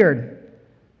the vineyard.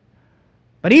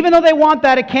 But even though they want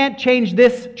that, it can't change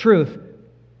this truth.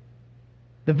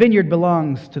 The vineyard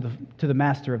belongs to the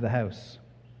master of the house.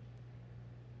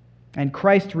 And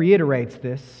Christ reiterates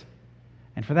this.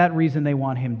 And for that reason, they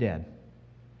want him dead.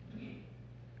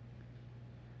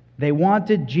 They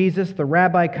wanted Jesus, the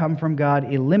rabbi come from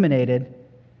God, eliminated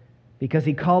because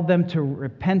he called them to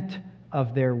repent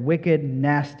of their wicked,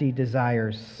 nasty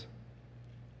desires.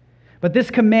 But this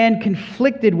command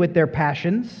conflicted with their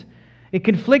passions. It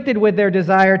conflicted with their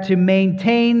desire to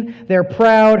maintain their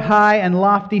proud, high, and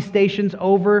lofty stations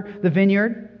over the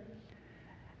vineyard.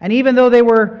 And even though they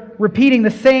were repeating the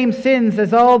same sins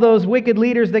as all those wicked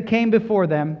leaders that came before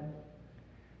them,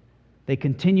 they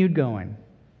continued going.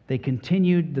 They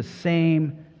continued the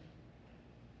same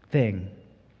thing.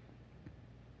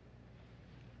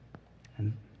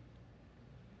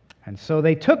 And so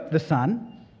they took the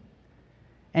son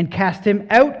and cast him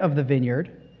out of the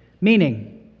vineyard,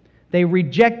 meaning they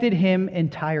rejected him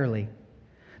entirely.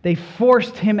 They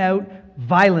forced him out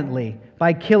violently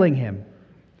by killing him.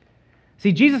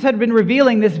 See, Jesus had been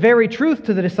revealing this very truth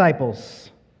to the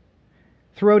disciples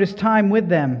throughout his time with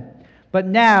them. But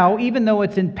now, even though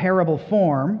it's in parable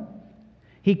form,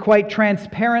 he quite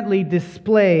transparently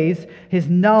displays his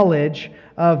knowledge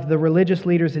of the religious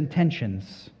leaders'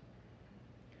 intentions.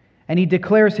 And he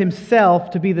declares himself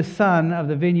to be the son of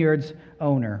the vineyard's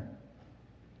owner,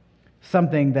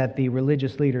 something that the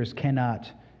religious leaders cannot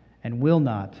and will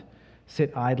not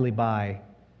sit idly by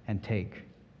and take.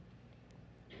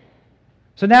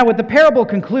 So now, with the parable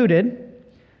concluded,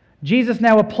 Jesus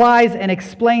now applies and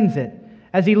explains it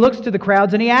as he looks to the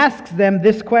crowds and he asks them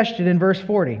this question in verse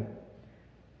 40.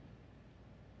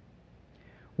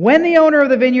 When the owner of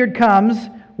the vineyard comes,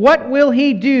 what will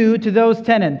he do to those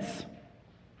tenants?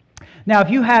 Now, if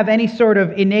you have any sort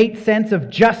of innate sense of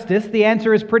justice, the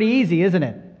answer is pretty easy, isn't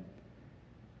it?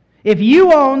 If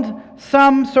you owned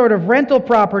some sort of rental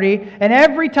property, and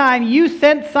every time you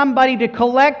sent somebody to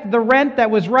collect the rent that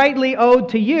was rightly owed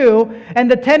to you, and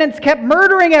the tenants kept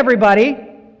murdering everybody,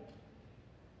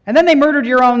 and then they murdered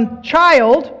your own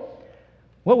child,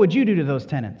 what would you do to those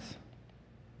tenants?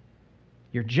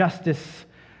 Your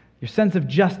sense of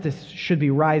justice should be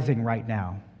rising right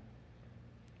now.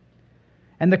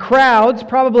 And the crowds,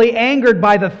 probably angered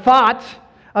by the thought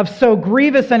of so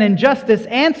grievous an injustice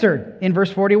answered in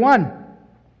verse 41.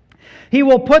 He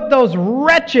will put those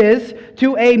wretches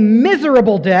to a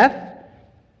miserable death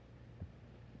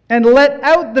and let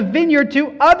out the vineyard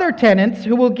to other tenants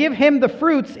who will give him the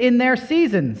fruits in their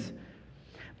seasons.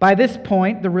 By this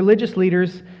point, the religious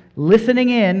leaders listening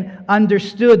in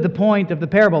understood the point of the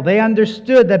parable. They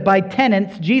understood that by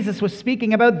tenants, Jesus was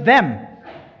speaking about them.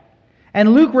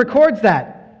 And Luke records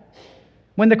that.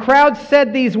 When the crowd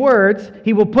said these words,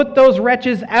 he will put those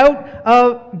wretches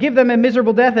out, give them a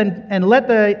miserable death, and let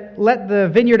the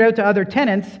vineyard out to other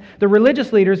tenants, the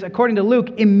religious leaders, according to Luke,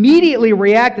 immediately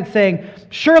reacted saying,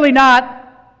 surely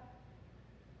not.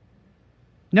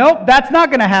 Nope, that's not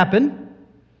going to happen.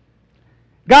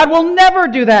 God will never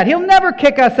do that. He'll never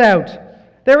kick us out.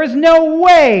 There is no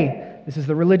way. This is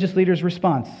the religious leaders'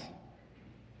 response.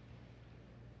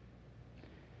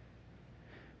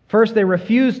 First, they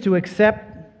refuse to accept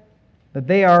that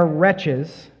they are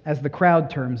wretches, as the crowd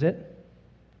terms it.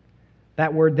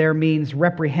 That word there means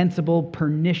reprehensible,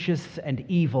 pernicious, and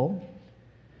evil.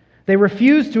 They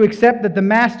refuse to accept that the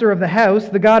master of the house,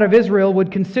 the God of Israel, would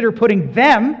consider putting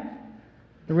them,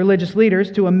 the religious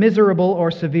leaders, to a miserable or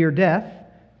severe death.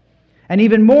 And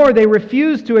even more, they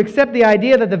refuse to accept the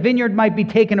idea that the vineyard might be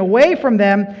taken away from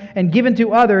them and given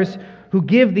to others who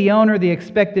give the owner the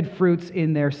expected fruits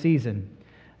in their season.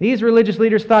 These religious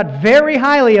leaders thought very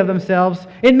highly of themselves.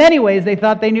 In many ways, they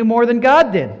thought they knew more than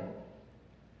God did.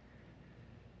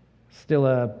 Still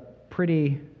a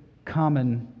pretty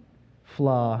common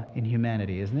flaw in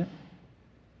humanity, isn't it?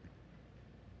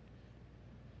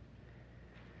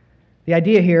 The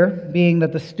idea here being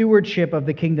that the stewardship of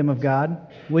the kingdom of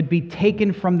God would be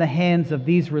taken from the hands of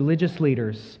these religious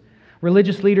leaders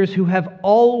who have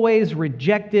always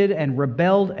rejected and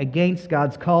rebelled against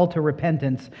God's call to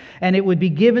repentance, and it would be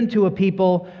given to a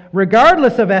people,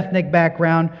 regardless of ethnic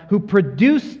background, who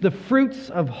produce the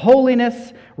fruits of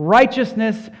holiness,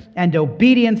 righteousness, and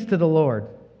obedience to the Lord.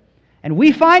 And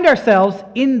we find ourselves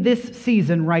in this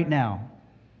season right now.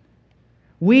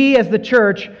 We as the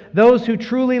church, those who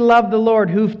truly love the Lord,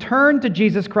 who've turned to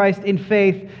Jesus Christ in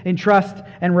faith, in trust,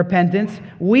 and repentance,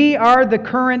 we are the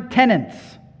current tenants.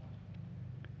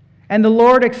 And the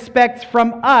Lord expects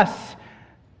from us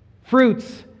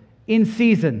fruits in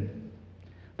season.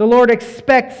 The Lord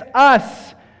expects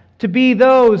us to be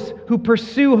those who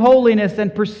pursue holiness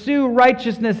and pursue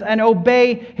righteousness and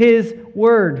obey His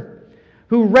word,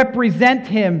 who represent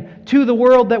Him to the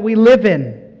world that we live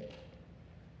in.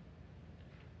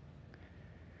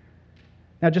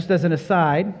 Now, just as an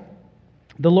aside,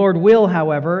 the Lord will,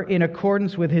 however, in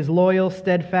accordance with His loyal,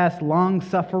 steadfast,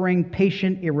 long-suffering,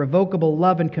 patient, irrevocable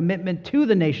love and commitment to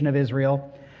the nation of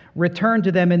Israel, return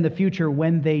to them in the future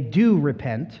when they do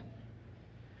repent,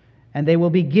 and they will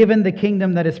be given the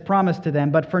kingdom that is promised to them.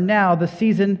 But for now, the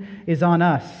season is on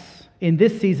us. In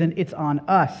this season, it's on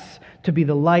us to be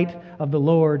the light of the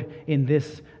Lord in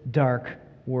this dark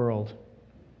world.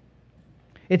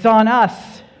 It's on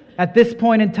us at this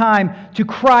point in time to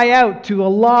cry out to a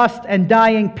lost and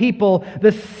dying people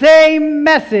the same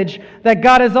message that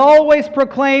God has always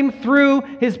proclaimed through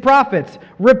His prophets.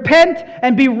 Repent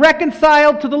and be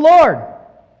reconciled to the Lord.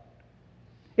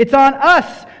 It's on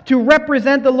us to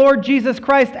represent the Lord Jesus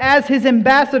Christ as His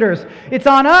ambassadors. It's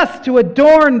on us to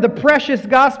adorn the precious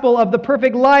gospel of the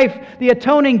perfect life, the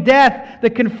atoning death,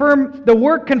 the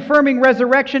work confirming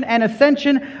resurrection and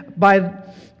ascension by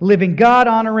living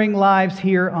God-honoring lives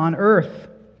here on earth.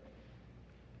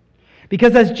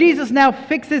 Because as Jesus now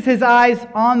fixes His eyes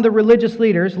on the religious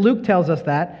leaders, Luke tells us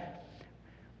that,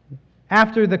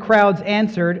 after the crowds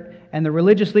answered and the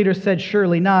religious leaders said,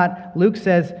 surely not, Luke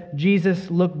says Jesus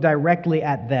looked directly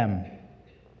at them,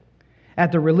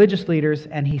 at the religious leaders,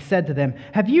 and He said to them,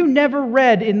 have you never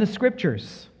read in the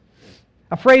Scriptures?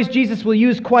 A phrase Jesus will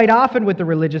use quite often with the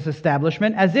religious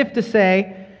establishment, as if to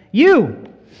say, you,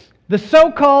 the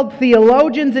so-called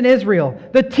theologians in Israel,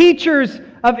 the teachers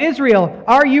of Israel,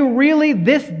 are you really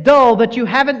this dull that you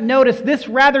haven't noticed this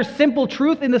rather simple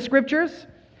truth in the Scriptures?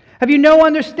 Have you no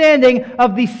understanding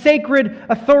of the sacred,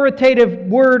 authoritative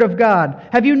Word of God?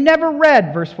 Have you never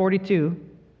read, verse 42,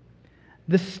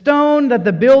 the stone that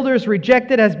the builders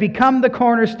rejected has become the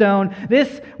cornerstone.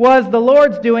 This was the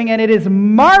Lord's doing, and it is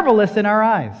marvelous in our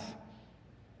eyes.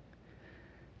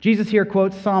 Jesus here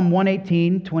quotes Psalm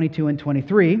 118, 22 and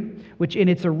 23, which in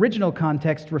its original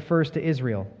context refers to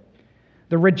Israel.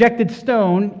 The rejected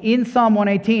stone in Psalm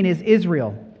 118 is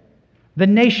Israel, the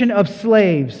nation of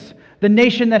slaves, the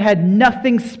nation that had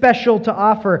nothing special to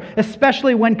offer,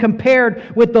 especially when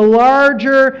compared with the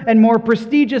larger and more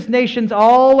prestigious nations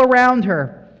all around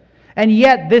her. And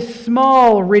yet this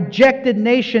small, rejected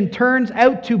nation turns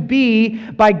out to be,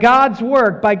 by God's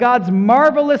work, by God's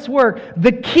marvelous work,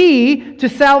 the key to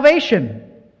salvation.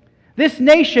 This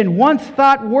nation, once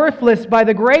thought worthless by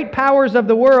the great powers of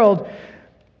the world,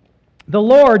 the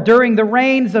Lord, during the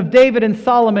reigns of David and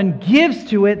Solomon, gives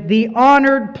to it the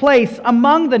honored place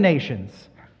among the nations.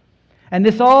 And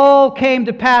this all came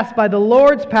to pass by the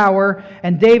Lord's power,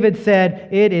 and David said,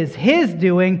 "It is His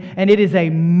doing, and it is a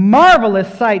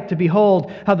marvelous sight to behold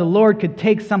how the Lord could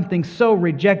take something so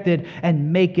rejected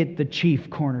and make it the chief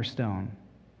cornerstone."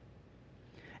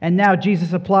 And now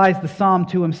Jesus applies the psalm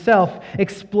to himself,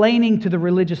 explaining to the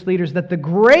religious leaders that the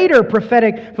greater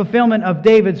prophetic fulfillment of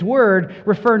David's word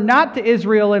refer not to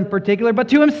Israel in particular, but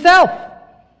to himself.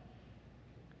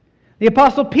 The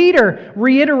Apostle Peter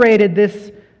reiterated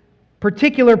this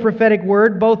particular prophetic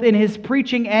word both in his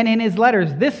preaching and in his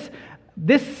letters.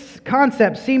 This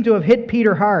concept seemed to have hit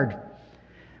Peter hard.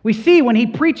 We see when he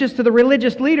preaches to the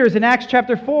religious leaders in Acts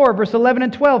chapter 4, verse 11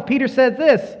 and 12, Peter says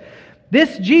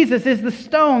this Jesus is the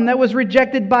stone that was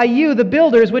rejected by you, the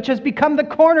builders, which has become the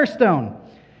cornerstone.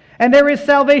 And there is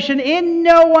salvation in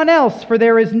no one else, for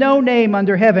there is no name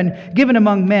under heaven given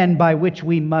among men by which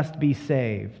we must be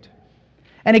saved."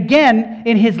 And again,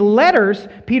 in his letters,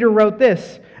 Peter wrote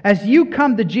this: "As you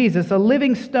come to Jesus, a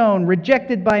living stone,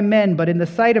 rejected by men, but in the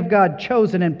sight of God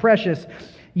chosen and precious,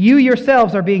 you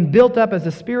yourselves are being built up as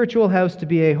a spiritual house to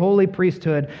be a holy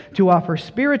priesthood, to offer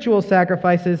spiritual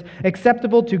sacrifices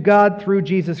acceptable to God through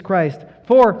Jesus Christ.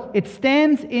 For it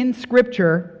stands in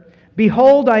Scripture,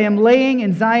 'Behold, I am laying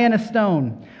in Zion a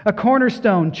stone, a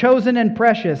cornerstone, chosen and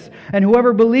precious, and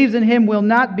whoever believes in him will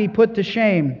not be put to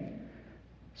shame.'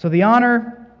 So the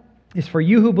honor is for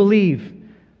you who believe.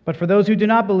 But for those who do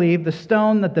not believe, the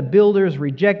stone that the builders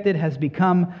rejected has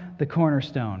become the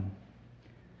cornerstone."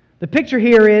 The picture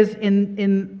here is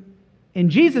in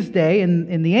Jesus' day,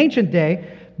 in the ancient day,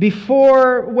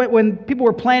 before when people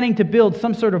were planning to build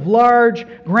some sort of large,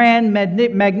 grand,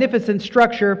 magnificent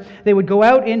structure, they would go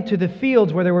out into the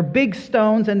fields where there were big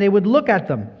stones and they would look at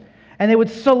them. And they would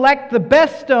select the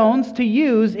best stones to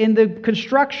use in the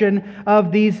construction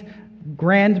of these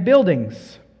grand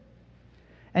buildings.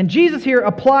 And Jesus here,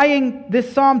 applying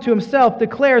this psalm to himself,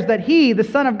 declares that he, the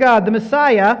Son of God, the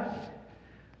Messiah,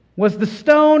 was the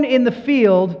stone in the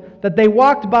field that they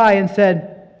walked by and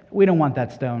said, "We don't want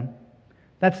that stone.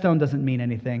 That stone doesn't mean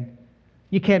anything.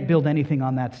 You can't build anything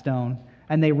on that stone."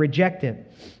 And they reject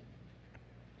it.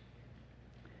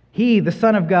 He, the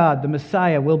Son of God, the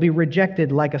Messiah, will be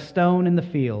rejected like a stone in the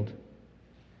field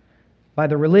by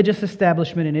the religious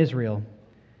establishment in Israel.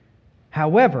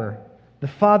 However, the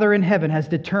Father in heaven has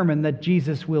determined that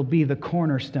Jesus will be the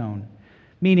cornerstone,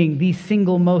 meaning the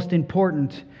single most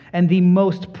important and the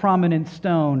most prominent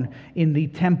stone in the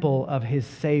temple of his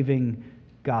saving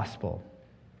gospel.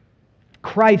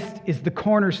 Christ is the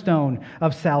cornerstone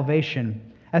of salvation.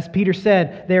 As Peter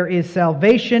said, there is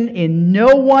salvation in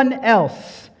no one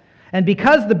else. And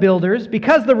because the builders,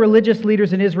 because the religious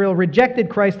leaders in Israel rejected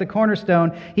Christ the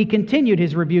cornerstone, he continued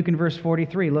his rebuke in verse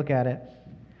 43. Look at it.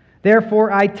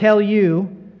 "Therefore I tell you,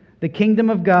 the kingdom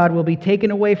of God will be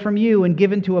taken away from you and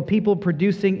given to a people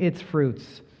producing its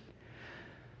fruits."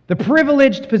 The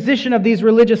privileged position of these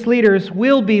religious leaders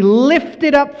will be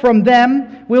lifted up from them,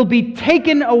 will be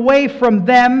taken away from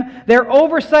them. Their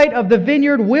oversight of the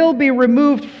vineyard will be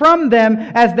removed from them,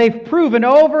 as they've proven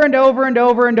over and over and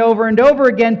over and over and over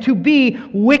again to be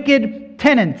wicked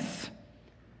tenants.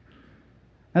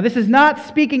 Now, this is not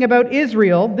speaking about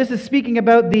Israel. This is speaking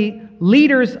about the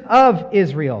leaders of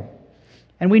Israel.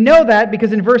 And we know that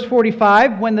because in verse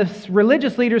 45, when the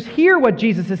religious leaders hear what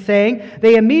Jesus is saying,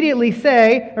 they immediately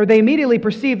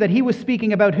perceive that he was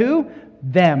speaking about who?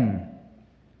 Them.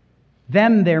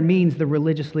 Them there means the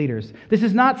religious leaders. This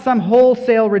is not some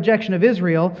wholesale rejection of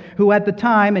Israel, who at the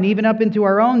time, and even up into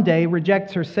our own day,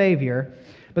 rejects her Savior.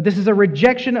 But this is a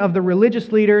rejection of the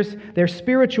religious leaders, their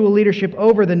spiritual leadership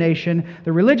over the nation,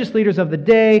 the religious leaders of the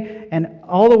day, and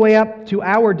all the way up to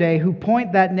our day, who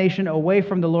point that nation away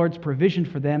from the Lord's provision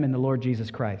for them in the Lord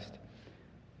Jesus Christ.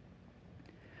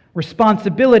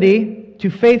 Responsibility to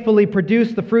faithfully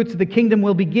produce the fruits of the kingdom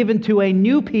will be given to a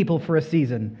new people for a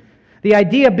season. The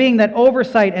idea being that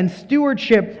oversight and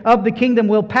stewardship of the kingdom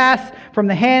will pass from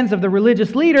the hands of the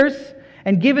religious leaders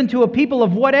and given to a people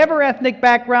of whatever ethnic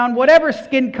background, whatever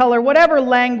skin color, whatever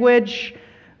language,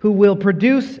 who will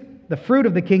produce the fruit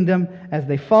of the kingdom as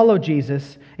they follow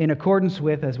Jesus in accordance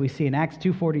with, as we see in Acts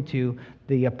 2:42,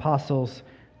 the apostles'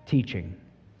 teaching.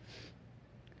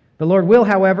 The Lord will,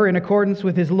 however, in accordance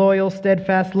with his loyal,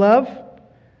 steadfast love,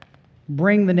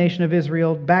 bring the nation of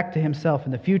Israel back to himself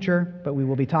in the future, but we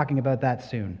will be talking about that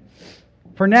soon.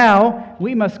 For now,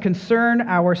 we must concern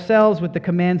ourselves with the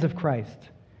commands of Christ.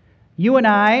 You and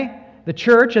I, the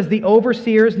church, as the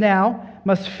overseers now,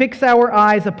 must fix our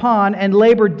eyes upon and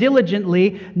labor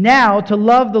diligently now to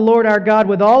love the Lord our God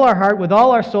with all our heart, with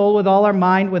all our soul, with all our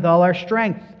mind, with all our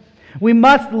strength. We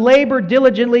must labor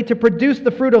diligently to produce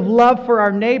the fruit of love for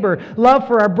our neighbor, love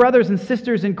for our brothers and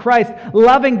sisters in Christ,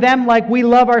 loving them like we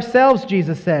love ourselves,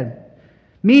 Jesus said.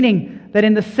 Meaning that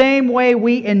in the same way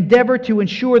we endeavor to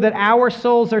ensure that our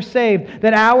souls are saved,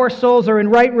 that our souls are in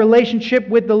right relationship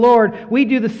with the Lord, we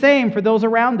do the same for those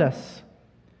around us.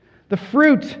 The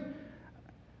fruit,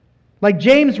 like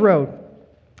James wrote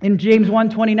in James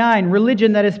 1:29,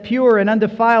 religion that is pure and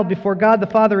undefiled before God the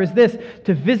Father is this,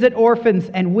 to visit orphans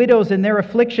and widows in their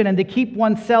affliction and to keep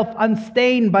oneself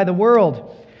unstained by the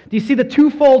world. Do you see the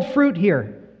twofold fruit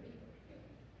here?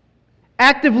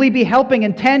 Actively be helping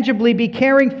and tangibly be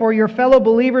caring for your fellow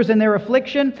believers in their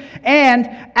affliction, and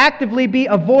actively be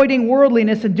avoiding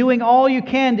worldliness and doing all you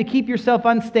can to keep yourself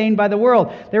unstained by the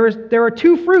world. There are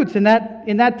two fruits in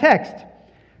that text.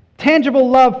 Tangible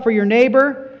love for your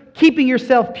neighbor, keeping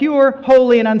yourself pure,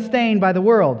 holy, and unstained by the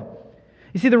world.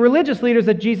 You see, the religious leaders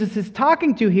that Jesus is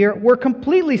talking to here were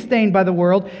completely stained by the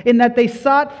world in that they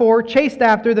sought for, chased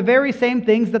after the very same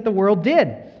things that the world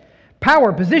did.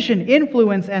 Power, position,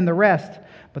 influence, and the rest.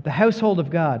 But the household of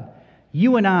God,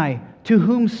 you and I, to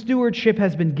whom stewardship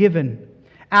has been given,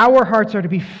 our hearts are to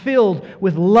be filled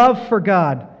with love for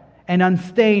God and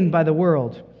unstained by the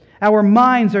world. Our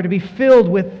minds are to be filled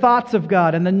with thoughts of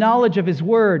God and the knowledge of His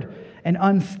Word and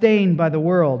unstained by the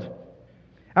world.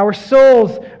 Our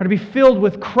souls are to be filled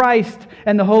with Christ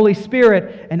and the Holy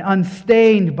Spirit and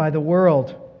unstained by the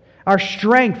world. Our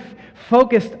strength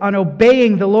focused on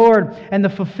obeying the Lord and the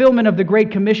fulfillment of the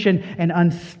Great Commission and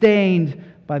unstained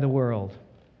by the world.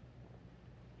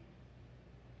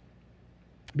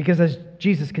 Because as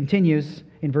Jesus continues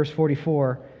in verse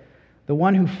 44, the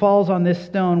one who falls on this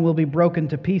stone will be broken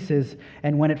to pieces,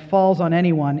 and when it falls on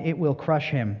anyone, it will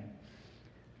crush him.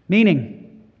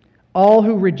 Meaning, all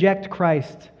who reject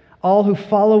Christ, all who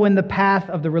follow in the path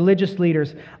of the religious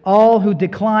leaders, all who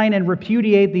decline and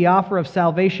repudiate the offer of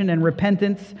salvation and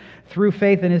repentance through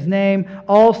faith in His name,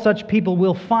 all such people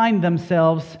will find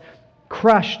themselves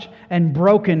crushed and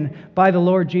broken by the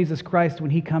Lord Jesus Christ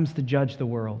when He comes to judge the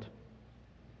world.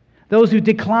 Those who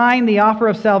decline the offer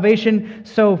of salvation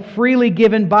so freely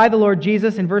given by the Lord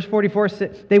Jesus, in verse 44,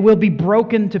 they will be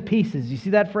broken to pieces. You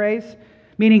see that phrase?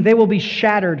 Meaning they will be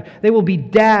shattered, they will be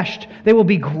dashed, they will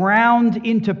be ground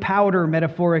into powder,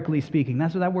 metaphorically speaking.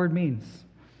 That's what that word means,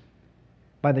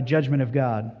 by the judgment of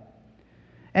God.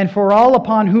 And for all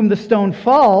upon whom the stone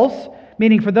falls,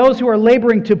 meaning for those who are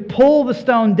laboring to pull the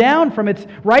stone down from its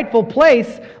rightful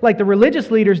place, like the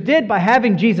religious leaders did by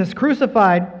having Jesus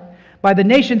crucified, by the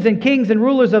nations and kings and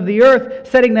rulers of the earth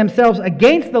setting themselves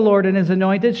against the Lord and His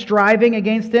anointed, striving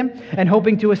against Him and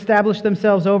hoping to establish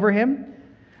themselves over Him,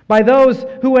 by those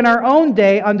who in our own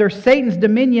day, under Satan's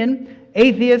dominion,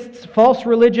 atheists, false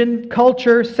religion,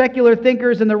 culture, secular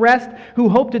thinkers, and the rest, who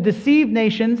hope to deceive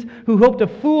nations, who hope to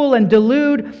fool and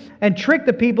delude and trick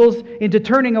the peoples into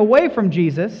turning away from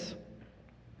Jesus,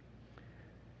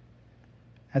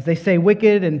 as they say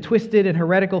wicked and twisted and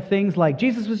heretical things like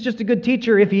Jesus was just a good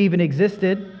teacher if He even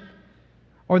existed.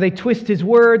 Or they twist His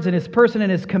words and His person and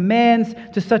His commands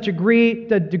to such a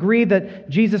degree that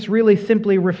Jesus really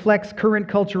simply reflects current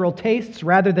cultural tastes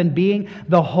rather than being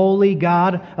the holy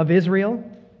God of Israel.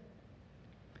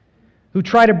 Who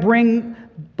try to bring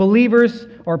believers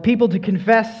or people to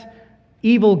confess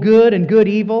evil good and good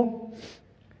evil.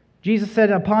 Jesus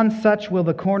said, upon such will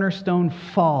the cornerstone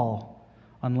fall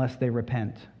unless they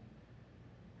repent.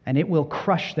 And it will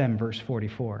crush them, verse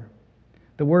 44.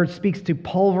 The word speaks to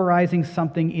pulverizing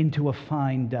something into a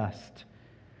fine dust,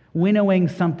 winnowing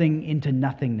something into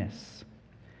nothingness.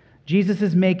 Jesus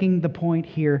is making the point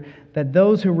here that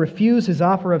those who refuse His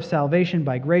offer of salvation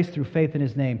by grace through faith in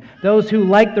His name, those who,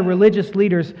 like the religious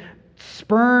leaders,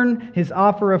 spurn His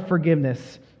offer of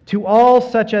forgiveness, to all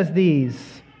such as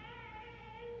these,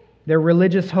 their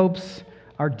religious hopes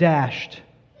are dashed.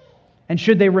 And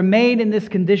should they remain in this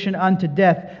condition unto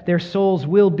death, their souls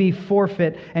will be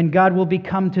forfeit, and God will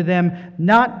become to them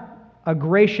not a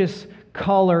gracious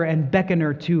caller and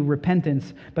beckoner to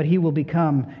repentance, but He will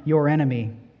become your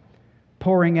enemy,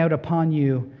 pouring out upon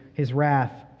you His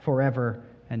wrath forever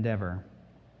and ever.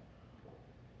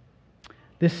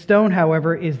 This stone,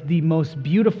 however, is the most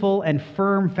beautiful and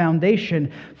firm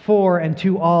foundation for and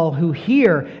to all who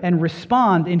hear and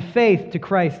respond in faith to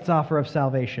Christ's offer of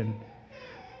salvation.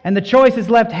 And the choice is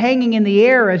left hanging in the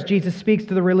air as Jesus speaks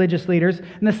to the religious leaders.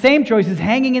 And the same choice is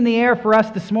hanging in the air for us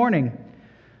this morning.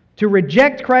 To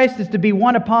reject Christ is to be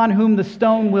one upon whom the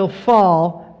stone will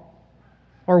fall,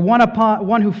 or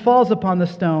one who falls upon the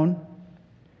stone.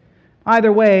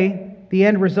 Either way, the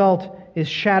end result is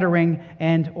shattering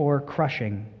and or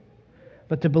crushing.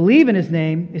 But to believe in his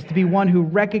name is to be one who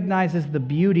recognizes the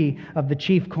beauty of the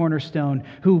chief cornerstone,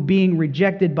 who, being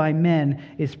rejected by men,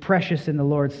 is precious in the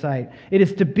Lord's sight. It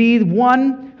is to be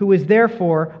one who is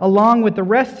therefore, along with the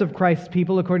rest of Christ's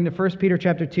people, according to 1 Peter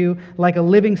chapter 2, like a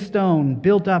living stone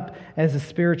built up as a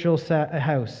spiritual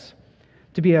house,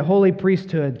 to be a holy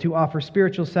priesthood, to offer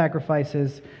spiritual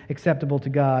sacrifices acceptable to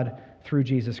God through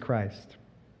Jesus Christ.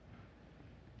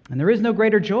 And there is no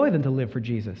greater joy than to live for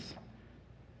Jesus.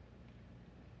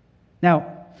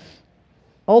 Now,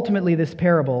 ultimately, this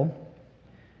parable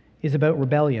is about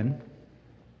rebellion.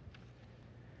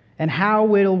 And how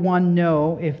will one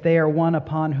know if they are one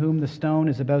upon whom the stone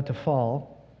is about to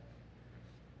fall,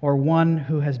 or one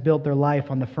who has built their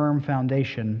life on the firm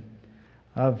foundation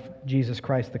of Jesus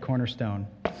Christ, the cornerstone?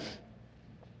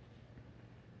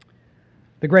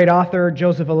 The great author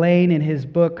Joseph Alleine, in his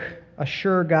book, A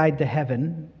Sure Guide to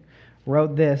Heaven,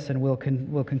 wrote this, and we'll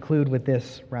conclude with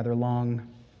this rather long,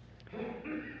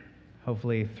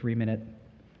 hopefully 3-minute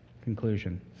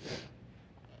conclusion.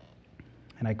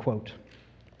 And I quote,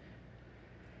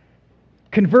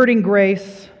 "Converting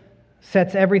grace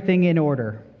sets everything in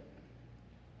order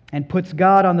and puts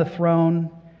God on the throne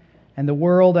and the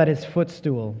world at his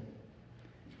footstool.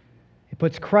 It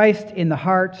puts Christ in the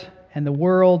heart and the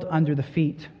world under the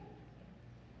feet.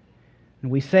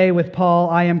 And we say with Paul,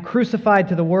 'I am crucified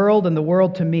to the world and the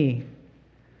world to me.'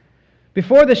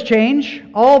 Before this change,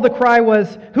 all the cry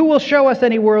was, 'Who will show us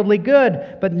any worldly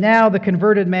good?' But now the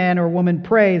converted man or woman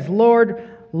prays, 'Lord,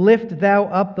 lift thou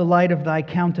up the light of thy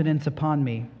countenance upon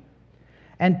me,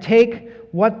 and take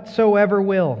whatsoever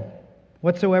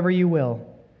you will.'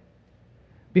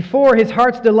 Before, his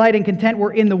heart's delight and content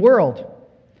were in the world.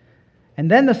 And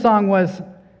then the song was,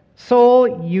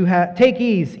 'Soul, take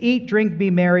ease, eat, drink, be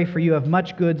merry, for you have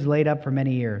much goods laid up for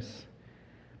many years.'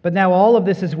 But now all of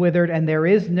this is withered, and there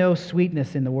is no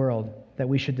sweetness in the world that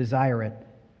we should desire it."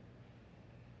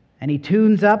 And he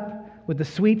tunes up with the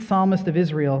sweet psalmist of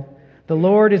Israel, "The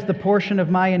Lord is the portion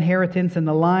of my inheritance, and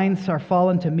the lines are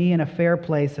fallen to me in a fair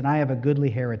place, and I have a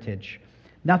goodly heritage.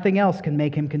 Nothing else can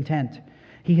make him content.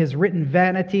 He has written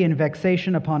vanity and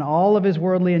vexation upon all of his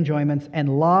worldly enjoyments,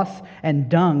 and loss and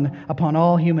dung upon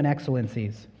all human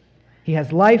excellencies. He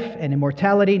has life and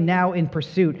immortality now in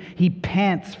pursuit. He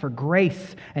pants for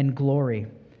grace and glory,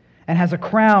 and has a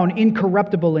crown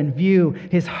incorruptible in view.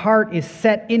 His heart is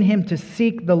set in him to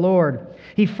seek the Lord.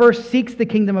 He first seeks the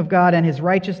kingdom of God and his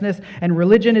righteousness, and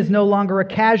religion is no longer a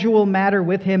casual matter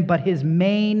with him, but his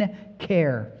main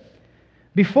care.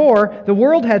 Before the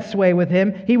world had sway with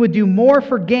him, he would do more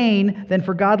for gain than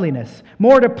for godliness,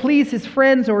 more to please his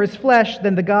friends or his flesh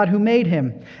than the God who made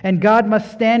him. And God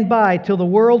must stand by till the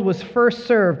world was first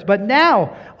served. But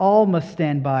now all must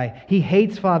stand by. He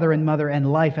hates father and mother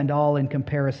and life and all in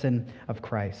comparison of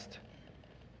Christ."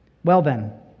 Well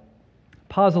then,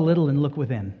 pause a little and look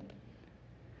within.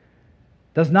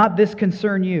 Does not this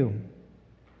concern you?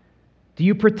 Do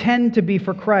you pretend to be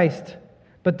for Christ,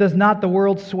 but does not the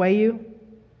world sway you?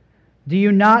 Do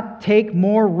you not take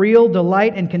more real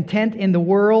delight and content in the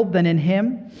world than in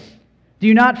Him? Do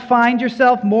you not find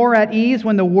yourself more at ease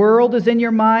when the world is in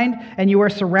your mind and you are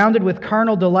surrounded with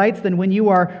carnal delights than when you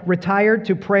are retired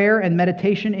to prayer and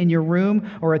meditation in your room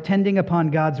or attending upon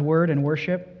God's word and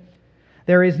worship?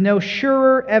 There is no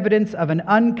surer evidence of an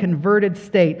unconverted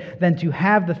state than to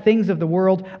have the things of the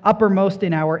world uppermost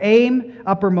in our aim,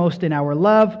 uppermost in our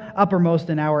love,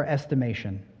 uppermost in our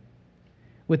estimation.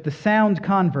 With the sound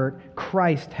convert,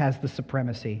 Christ has the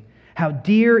supremacy. How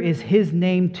dear is His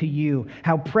name to you.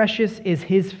 How precious is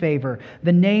His favor.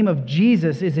 The name of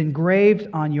Jesus is engraved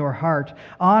on your heart.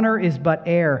 Honor is but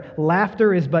air.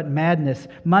 Laughter is but madness.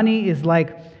 Money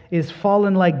is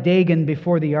fallen like Dagon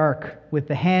before the ark, with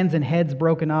the hands and heads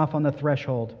broken off on the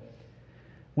threshold.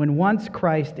 When once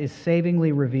Christ is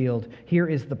savingly revealed, here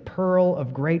is the pearl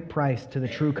of great price to the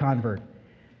true convert.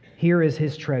 Here is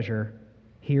His treasure.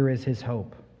 Here is His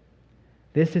hope.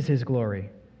 This is His glory.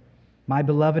 My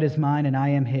beloved is mine, and I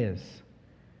am His.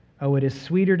 Oh, it is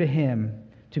sweeter to Him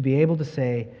to be able to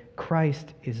say,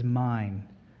 Christ is mine,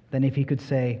 than if He could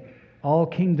say, all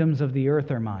kingdoms of the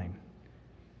earth are mine.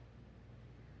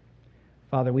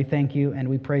 Father, we thank You and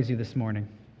we praise You this morning.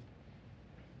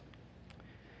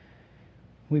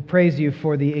 We praise You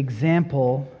for the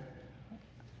example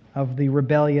of the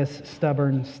rebellious,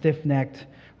 stubborn, stiff-necked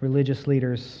religious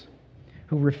leaders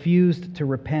who refused to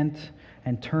repent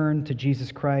and turn to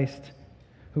Jesus Christ,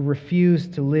 who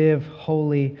refused to live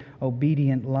holy,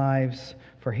 obedient lives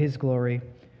for His glory,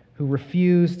 who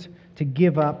refused to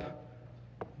give up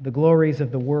the glories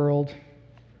of the world,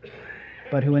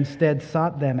 but who instead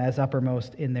sought them as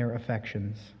uppermost in their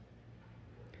affections.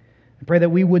 I pray that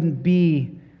we wouldn't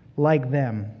be like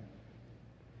them,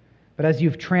 but as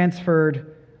you've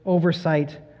transferred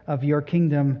oversight of your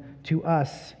kingdom to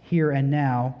us here and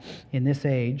now in this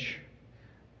age,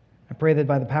 I pray that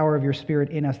by the power of your Spirit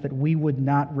in us that we would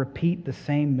not repeat the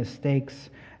same mistakes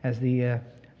as the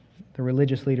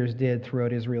religious leaders did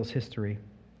throughout Israel's history.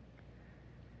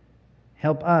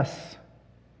 Help us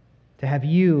to have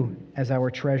you as our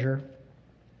treasure.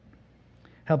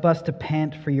 Help us to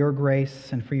pant for your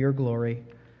grace and for your glory.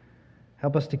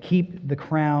 Help us to keep the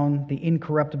crown, the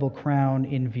incorruptible crown,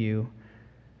 in view.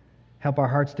 Help our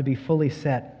hearts to be fully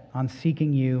set on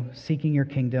seeking you, seeking your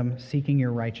kingdom, seeking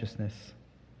your righteousness.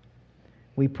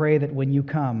 We pray that when you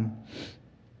come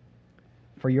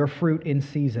for your fruit in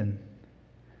season,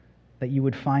 that you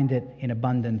would find it in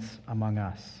abundance among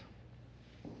us.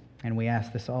 And we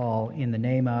ask this all in the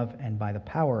name of and by the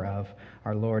power of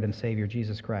our Lord and Savior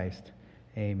Jesus Christ.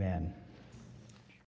 Amen.